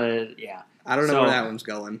 I don't know. Yeah. I don't know where that one's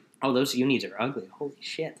going. Oh, those unis are ugly. Holy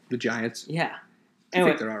shit. The Giants. Yeah. Anyway,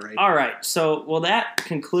 I think they're all right. All right. So, that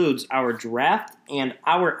concludes our draft and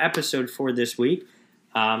our episode for this week.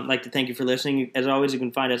 I'd like to thank you for listening. As always, you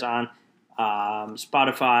can find us on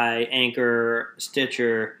Spotify, Anchor,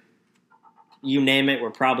 Stitcher, you name it, we're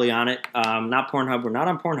probably on it. Not Pornhub. We're not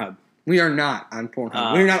on Pornhub. We are not on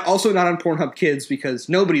Pornhub. We're also not on Pornhub Kids because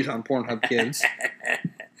nobody's on Pornhub Kids.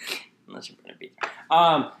 Unless you're going to be.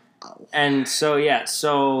 And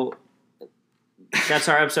so that's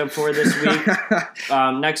our episode for this week.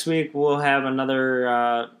 Next week we'll have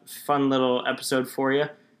another fun little episode for you.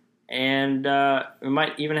 And we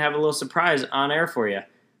might even have a little surprise on air for you.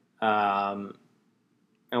 And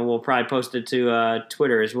we'll probably post it to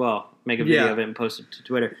Twitter as well. Make a video of it and post it to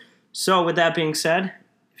Twitter. So with that being said,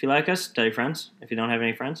 if you like us, tell your friends. If you don't have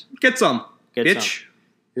any friends, get some. Get some.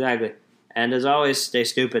 Exactly. And as always, stay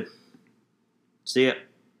stupid. See ya.